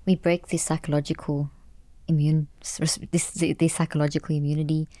 We break their psychological psychological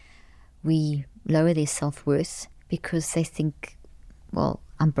immunity. We lower their self-worth because they think, well,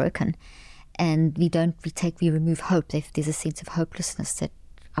 I'm broken. And we remove hope. There's a sense of hopelessness that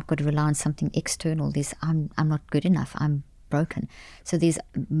I've got to rely on something external. I'm not good enough. I'm broken. So there's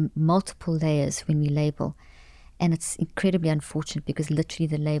multiple layers when we label. And it's incredibly unfortunate because literally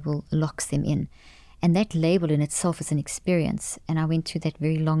the label locks them in. And that label in itself is an experience. And I went through that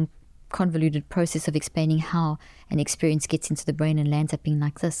very long, convoluted process of explaining how an experience gets into the brain and lands up being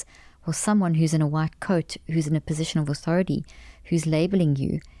like this. Well, someone who's in a white coat, who's in a position of authority, who's labeling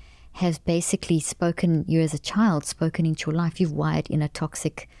you, has basically spoken you as a child, spoken into your life. You've wired in a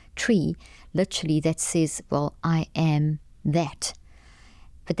toxic tree, literally, that says, well, I am that.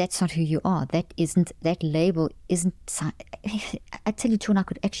 But that's not who you are. That label isn't, I tell you, John, I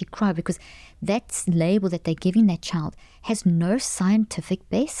could actually cry because that label that they're giving that child has no scientific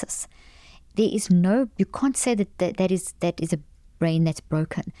basis. There is no, you can't say that is a brain that's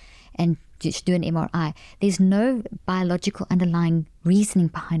broken and just do an MRI. There's no biological underlying reasoning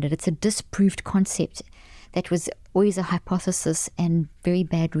behind it. It's a disproved concept that was always a hypothesis and very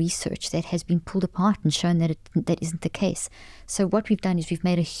bad research that has been pulled apart and shown that that isn't the case. So what we've done is we've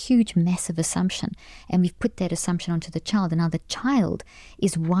made a huge, massive assumption, and we've put that assumption onto the child, and now the child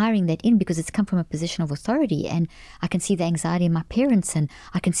is wiring that in because it's come from a position of authority, and I can see the anxiety in my parents, and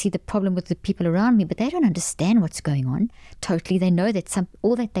I can see the problem with the people around me, but they don't understand what's going on totally. They know that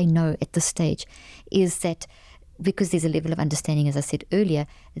all that they know at this stage is that because there's a level of understanding, as I said earlier,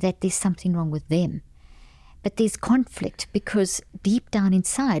 that there's something wrong with them. But there's conflict because deep down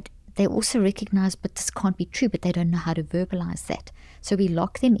inside, they also recognize, but this can't be true, but they don't know how to verbalize that. So we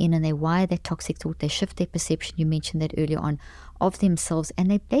lock them in and they wire that toxic thought. They shift their perception, you mentioned that earlier on, of themselves, and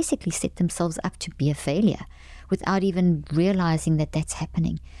they basically set themselves up to be a failure without even realizing that that's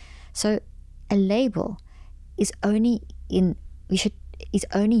happening. So a label is only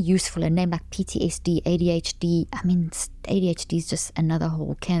useful. A name like PTSD, ADHD. I mean, ADHD is just another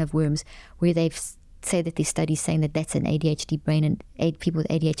whole can of worms where they've say that there's studies saying that that's an ADHD brain and people with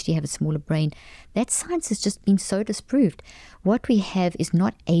ADHD have a smaller brain. That science has just been so disproved. What we have is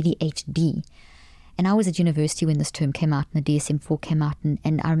not ADHD. And I was at university when this term came out and the DSM-4 came out,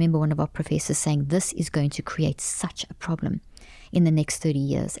 and I remember one of our professors saying this is going to create such a problem in the next 30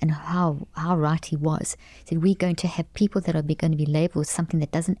 years, and how right he was. He said we're going to have people that are going to be labeled with something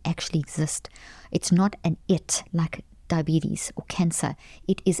that doesn't actually exist. It's not an it like diabetes or cancer.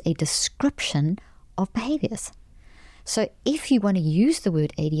 It is a description of behaviors. So if you want to use the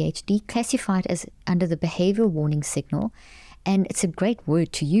word ADHD, classify it as under the behavioral warning signal, and it's a great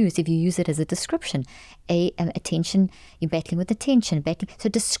word to use if you use it as a description. Attention, you're battling with attention, so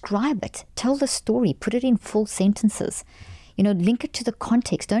describe it, tell the story, put it in full sentences, link it to the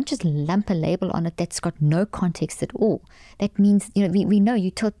context. Don't just lump a label on it that's got no context at all. That means, we know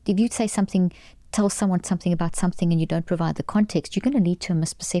if you say something, tell someone something about something and you don't provide the context, you're going to lead to a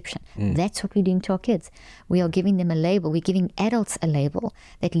misperception. That's what we're doing to our kids. We are giving them a label. We're giving adults a label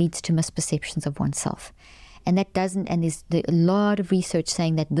that leads to misperceptions of oneself. And that doesn't, and there's a lot of research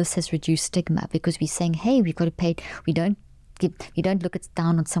saying that this has reduced stigma because we're saying, hey, we've got to pay, we don't look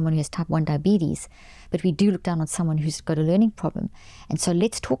down on someone who has type 1 diabetes, but we do look down on someone who's got a learning problem. And so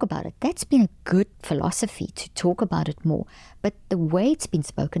let's talk about it. That's been a good philosophy, to talk about it more. But the way it's been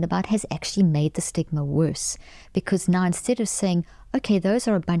spoken about has actually made the stigma worse, because now instead of saying, okay, those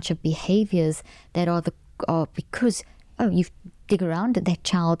are a bunch of behaviors that are because, you dig around at that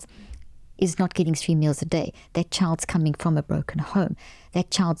child is not getting 3 meals a day. That child's coming from a broken home.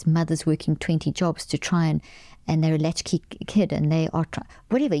 That child's mother's working 20 jobs to try and they're a latchkey kid and they are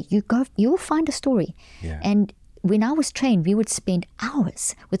whatever. You'll find a story. Yeah. And when I was trained, we would spend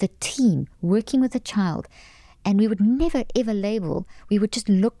hours with a team working with a child, and we would never ever label. We would just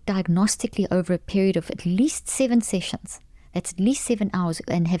look diagnostically over a period of at least 7 sessions. That's at least 7 hours,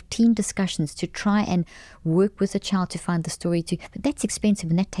 and have team discussions to try and work with the child to find the story but that's expensive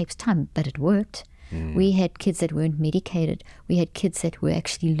and that takes time, but it worked. We had kids that weren't medicated. We had kids that were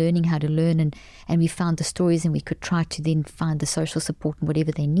actually learning how to learn, and we found the stories, and we could try to then find the social support and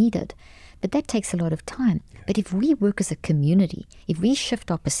whatever they needed. But that takes a lot of time. But if we work as a community, if we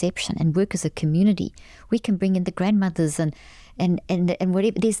shift our perception and work as a community, we can bring in the grandmothers and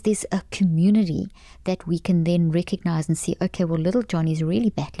whatever. There's a community that we can then recognize and see, okay, well, little Johnny's really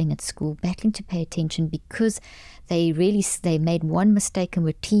battling at school, battling to pay attention because they made one mistake and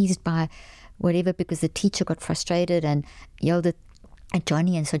were teased by whatever because the teacher got frustrated and yelled at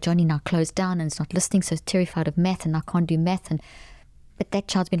Johnny, and so Johnny now closed down and is not listening, so he's terrified of math and now can't do math. But that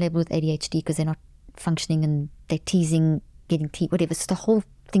child's been labelled with ADHD because they're not functioning and they're teasing, getting whatever. So the whole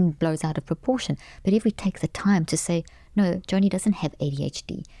thing blows out of proportion. But if we take the time to say, no, Johnny doesn't have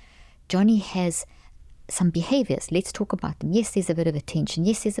ADHD. Johnny has some behaviors. Let's talk about them. Yes, there's a bit of attention.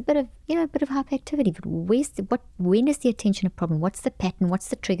 Yes, there's a bit of hyperactivity. But when is the attention a problem? What's the pattern? What's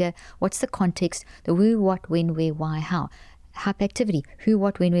the trigger? What's the context? The who, what, when, where, why, how. Hyperactivity. Who,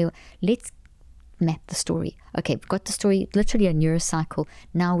 what, when, where. Let's map the story. Okay, we've got the story, literally a neurocycle.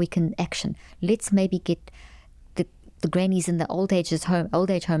 Now we can action. Let's maybe get the grannies in the old age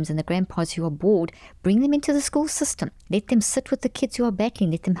homes and the grandpas who are bored, bring them into the school system. Let them sit with the kids who are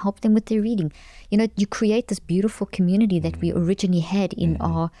battling. Let them help them with their reading. You create this beautiful community that we originally had in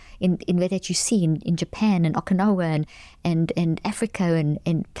where that you see in Japan and Okinawa and Africa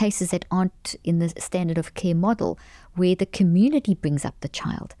and places that aren't in the standard of care model, where the community brings up the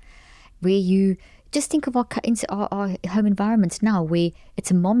child, where you just think of our home environments now, where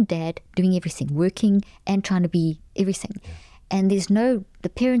it's a mom, dad doing everything, working and trying to be everything. Yeah. And the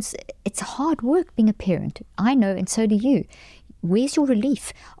parents, it's hard work being a parent. I know, and so do you. Where's your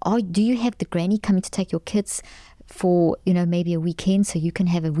relief? Do you have the granny coming to take your kids for, maybe a weekend, so you can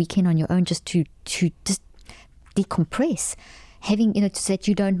have a weekend on your own just to just decompress? Having, so that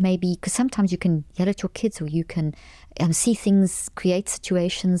you don't because sometimes you can yell at your kids, or you can see things, create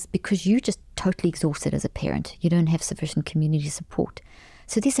situations because you're just totally exhausted as a parent. You don't have sufficient community support.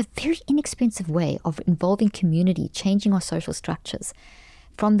 So there's a very inexpensive way of involving community, changing our social structures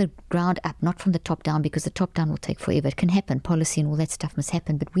from the ground up, not from the top down, because the top down will take forever. It can happen, policy and all that stuff must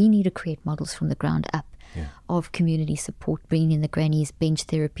happen, but we need to create models from the ground up of community support, bringing in the grannies, bench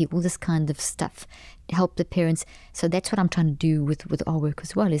therapy, all this kind of stuff to help the parents. So that's what I'm trying to do with our work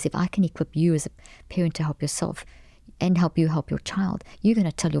as well, is if I can equip you as a parent to help yourself and help you help your child, you're going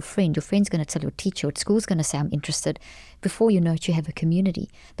to tell your friend's going to tell your teacher, at school's going to say, I'm interested. Before you know it, you have a community.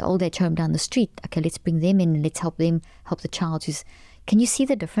 The old age home down the street, okay, let's bring them in and let's help them help the child who's... Can you see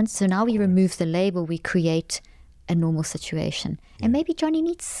the difference? So now we remove the label, we create a normal situation. Yeah. And maybe Johnny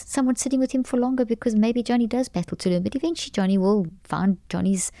needs someone sitting with him for longer because maybe Johnny does battle to learn, but eventually Johnny will find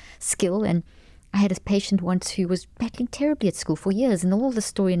Johnny's skill. And I had a patient once who was battling terribly at school for years, and all the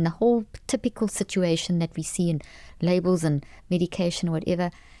story and the whole typical situation that we see in labels and medication or whatever.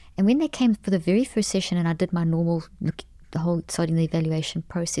 And when they came for the very first session and I did my normal look, the whole starting the evaluation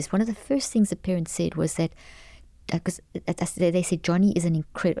process, one of the first things the parents said was that, because they said Johnny is an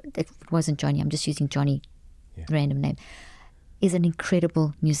incredible, it wasn't Johnny, I'm just using Johnny, random name, is an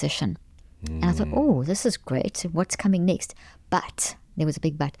incredible musician. And I thought, oh, this is great. What's coming next? But, there was a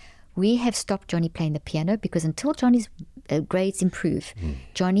big but, we have stopped Johnny playing the piano because until Johnny's grades improve,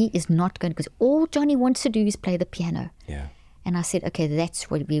 Johnny is not going to, because all Johnny wants to do is play the piano. Yeah. And I said, okay, that's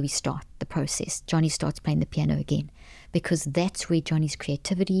where we start the process. Johnny starts playing the piano again, because that's where Johnny's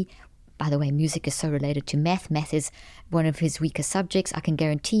creativity, by the way, music is so related to math. Math is one of his weaker subjects. I can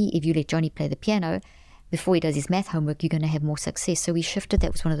guarantee if you let Johnny play the piano, before he does his math homework, you're going to have more success. So we shifted.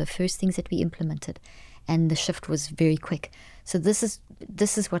 That was one of the first things that we implemented. And the shift was very quick. So this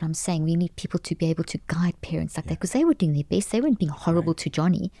is what I'm saying. We need people to be able to guide parents like that, because they were doing their best. They weren't being horrible to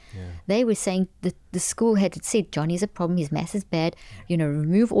Johnny. Yeah. They were saying that the school had said, Johnny's a problem, his math is bad,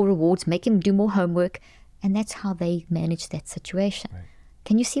 remove all rewards, make him do more homework. And that's how they managed that situation. Right.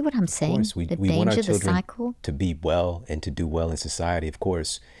 Can you see what I'm saying? Of course, we want our children to be well and to do well in society, of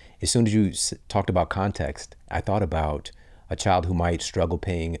course. As soon as you talked about context, I thought about a child who might struggle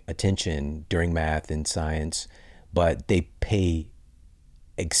paying attention during math and science, but they pay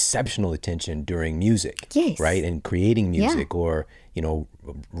exceptional attention during music, right? And creating music or,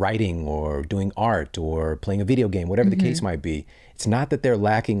 writing or doing art or playing a video game, whatever the case might be. It's not that they're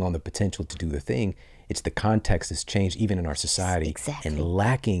lacking on the potential to do the thing. It's the context has changed even in our society, and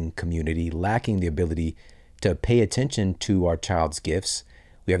lacking community, lacking the ability to pay attention to our child's gifts.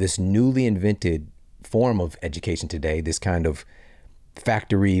 We have this newly invented form of education today, this kind of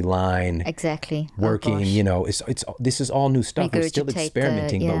factory line exactly working. It's this is all new stuff. We're still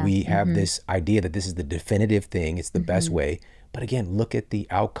experimenting, but we have this idea that this is the definitive thing. It's the best way. But again, look at the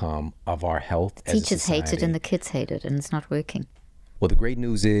outcome of our health as a teachers society. hate it and the kids hate it, and it's not working. Well, the great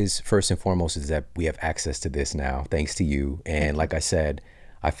news is, first and foremost, is that we have access to this now, thanks to you. And like I said,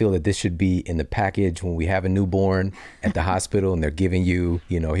 I feel that this should be in the package when we have a newborn at the hospital and they're giving you,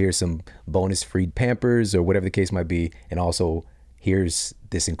 here's some bonus free Pampers or whatever the case might be. And also, here's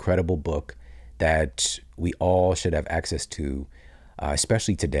this incredible book that we all should have access to,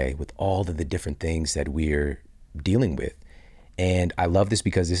 especially today with all of the different things that we're dealing with. And I love this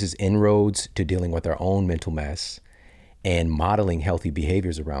because this is inroads to dealing with our own mental mess and modeling healthy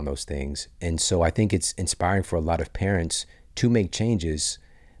behaviors around those things. And so I think it's inspiring for a lot of parents to make changes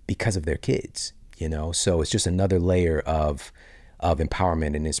because of their kids, So it's just another layer of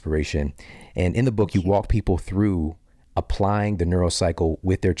empowerment and inspiration. And in the book, you walk people through applying the neurocycle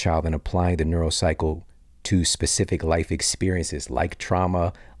with their child and applying the neurocycle to specific life experiences like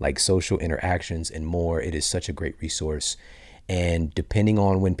trauma, like social interactions, and more. It is such a great resource. And depending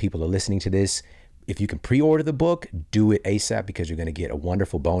on when people are listening to this, if you can pre-order the book, do it ASAP because you're going to get a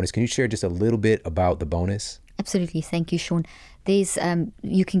wonderful bonus. Can you share just a little bit about the bonus? Absolutely. Thank you, Sean. There's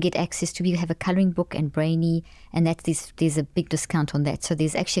you can get access to, we have a coloring book and Brainy, and there's a big discount on that. So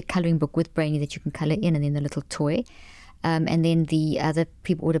there's actually a coloring book with Brainy that you can color in, and then the little toy. And then the other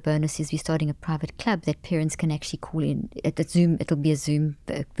pre-order bonus is we're starting a private club that parents can actually call in. It'll be a Zoom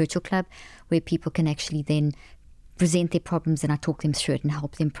virtual club where people can actually then present their problems, and I talk them through it and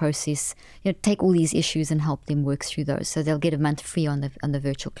help them process, take all these issues and help them work through those. So they'll get a month free on the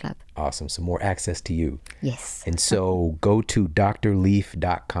virtual club. Awesome. So more access to you. Yes. And so go to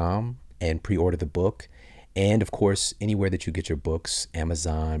drleaf.com and pre-order the book. And of course, anywhere that you get your books,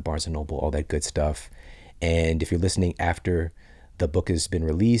 Amazon, Barnes & Noble, all that good stuff. And if you're listening after the book has been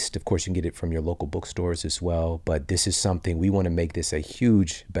released, of course, you can get it from your local bookstores as well. But this is something, we want to make this a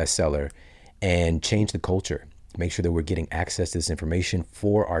huge bestseller and change the culture. Make sure that we're getting access to this information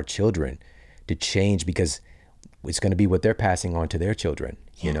for our children to change, because it's going to be what they're passing on to their children.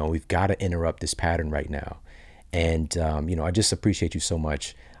 Yeah. We've got to interrupt this pattern right now. And, I just appreciate you so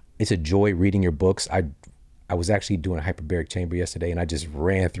much. It's a joy reading your books. I was actually doing a hyperbaric chamber yesterday, and I just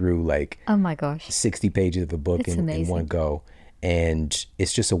ran through oh my gosh, 60 pages of the book in one go. And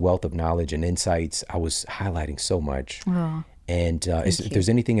it's just a wealth of knowledge and insights. I was highlighting so much. Oh. And if there's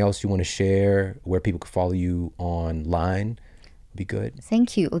anything else you want to share where people can follow you online, it'd be good.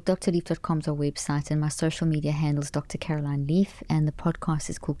 Thank you. drleaf.com is our website, and my social media handle is Dr. Caroline Leaf, and the podcast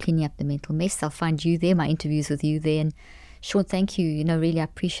is called Cleaning Up the Mental Mess. I'll find you there, my interviews with you there. And Sean, thank you. Really, I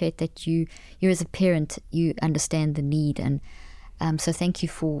appreciate that you as a parent, you understand the need. And so thank you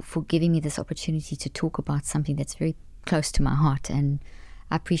for giving me this opportunity to talk about something that's very close to my heart. And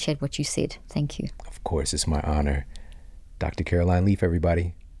I appreciate what you said. Thank you. Of course, it's my honor. Dr. Caroline Leaf,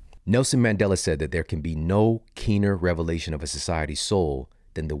 everybody. Nelson Mandela said that there can be no keener revelation of a society's soul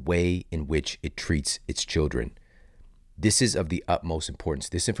than the way in which it treats its children. This is of the utmost importance.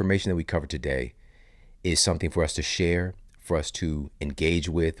 This information that we covered today is something for us to share, for us to engage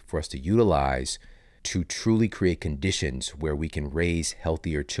with, for us to utilize to truly create conditions where we can raise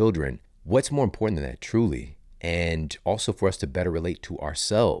healthier children. What's more important than that, truly? And also for us to better relate to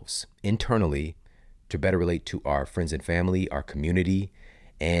ourselves internally, to better relate to our friends and family, our community,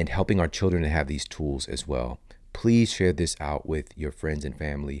 and helping our children to have these tools as well. Please share this out with your friends and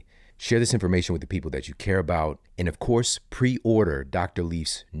family. Share this information with the people that you care about. And of course, pre-order Dr.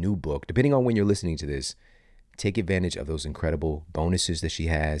 Leaf's new book. Depending on when you're listening to this, take advantage of those incredible bonuses that she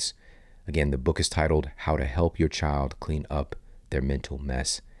has. Again, the book is titled How to Help Your Child Clean Up Their Mental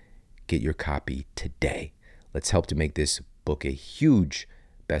Mess. Get your copy today. Let's help to make this book a huge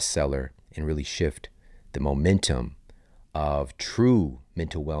bestseller and really shift the momentum of true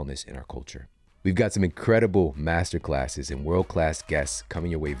mental wellness in our culture. We've got some incredible masterclasses and world-class guests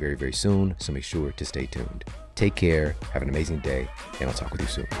coming your way very, very soon, so make sure to stay tuned. Take care, have an amazing day, and I'll talk with you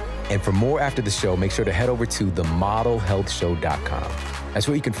soon. And for more after the show, make sure to head over to themodelhealthshow.com. That's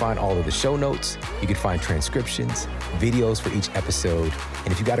where you can find all of the show notes. You can find transcriptions, videos for each episode.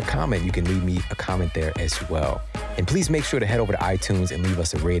 And if you got a comment, you can leave me a comment there as well. And please make sure to head over to iTunes and leave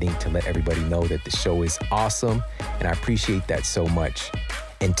us a rating to let everybody know that the show is awesome. And I appreciate that so much.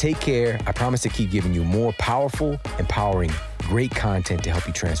 And take care. I promise to keep giving you more powerful, empowering, great content to help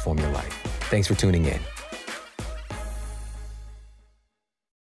you transform your life. Thanks for tuning in.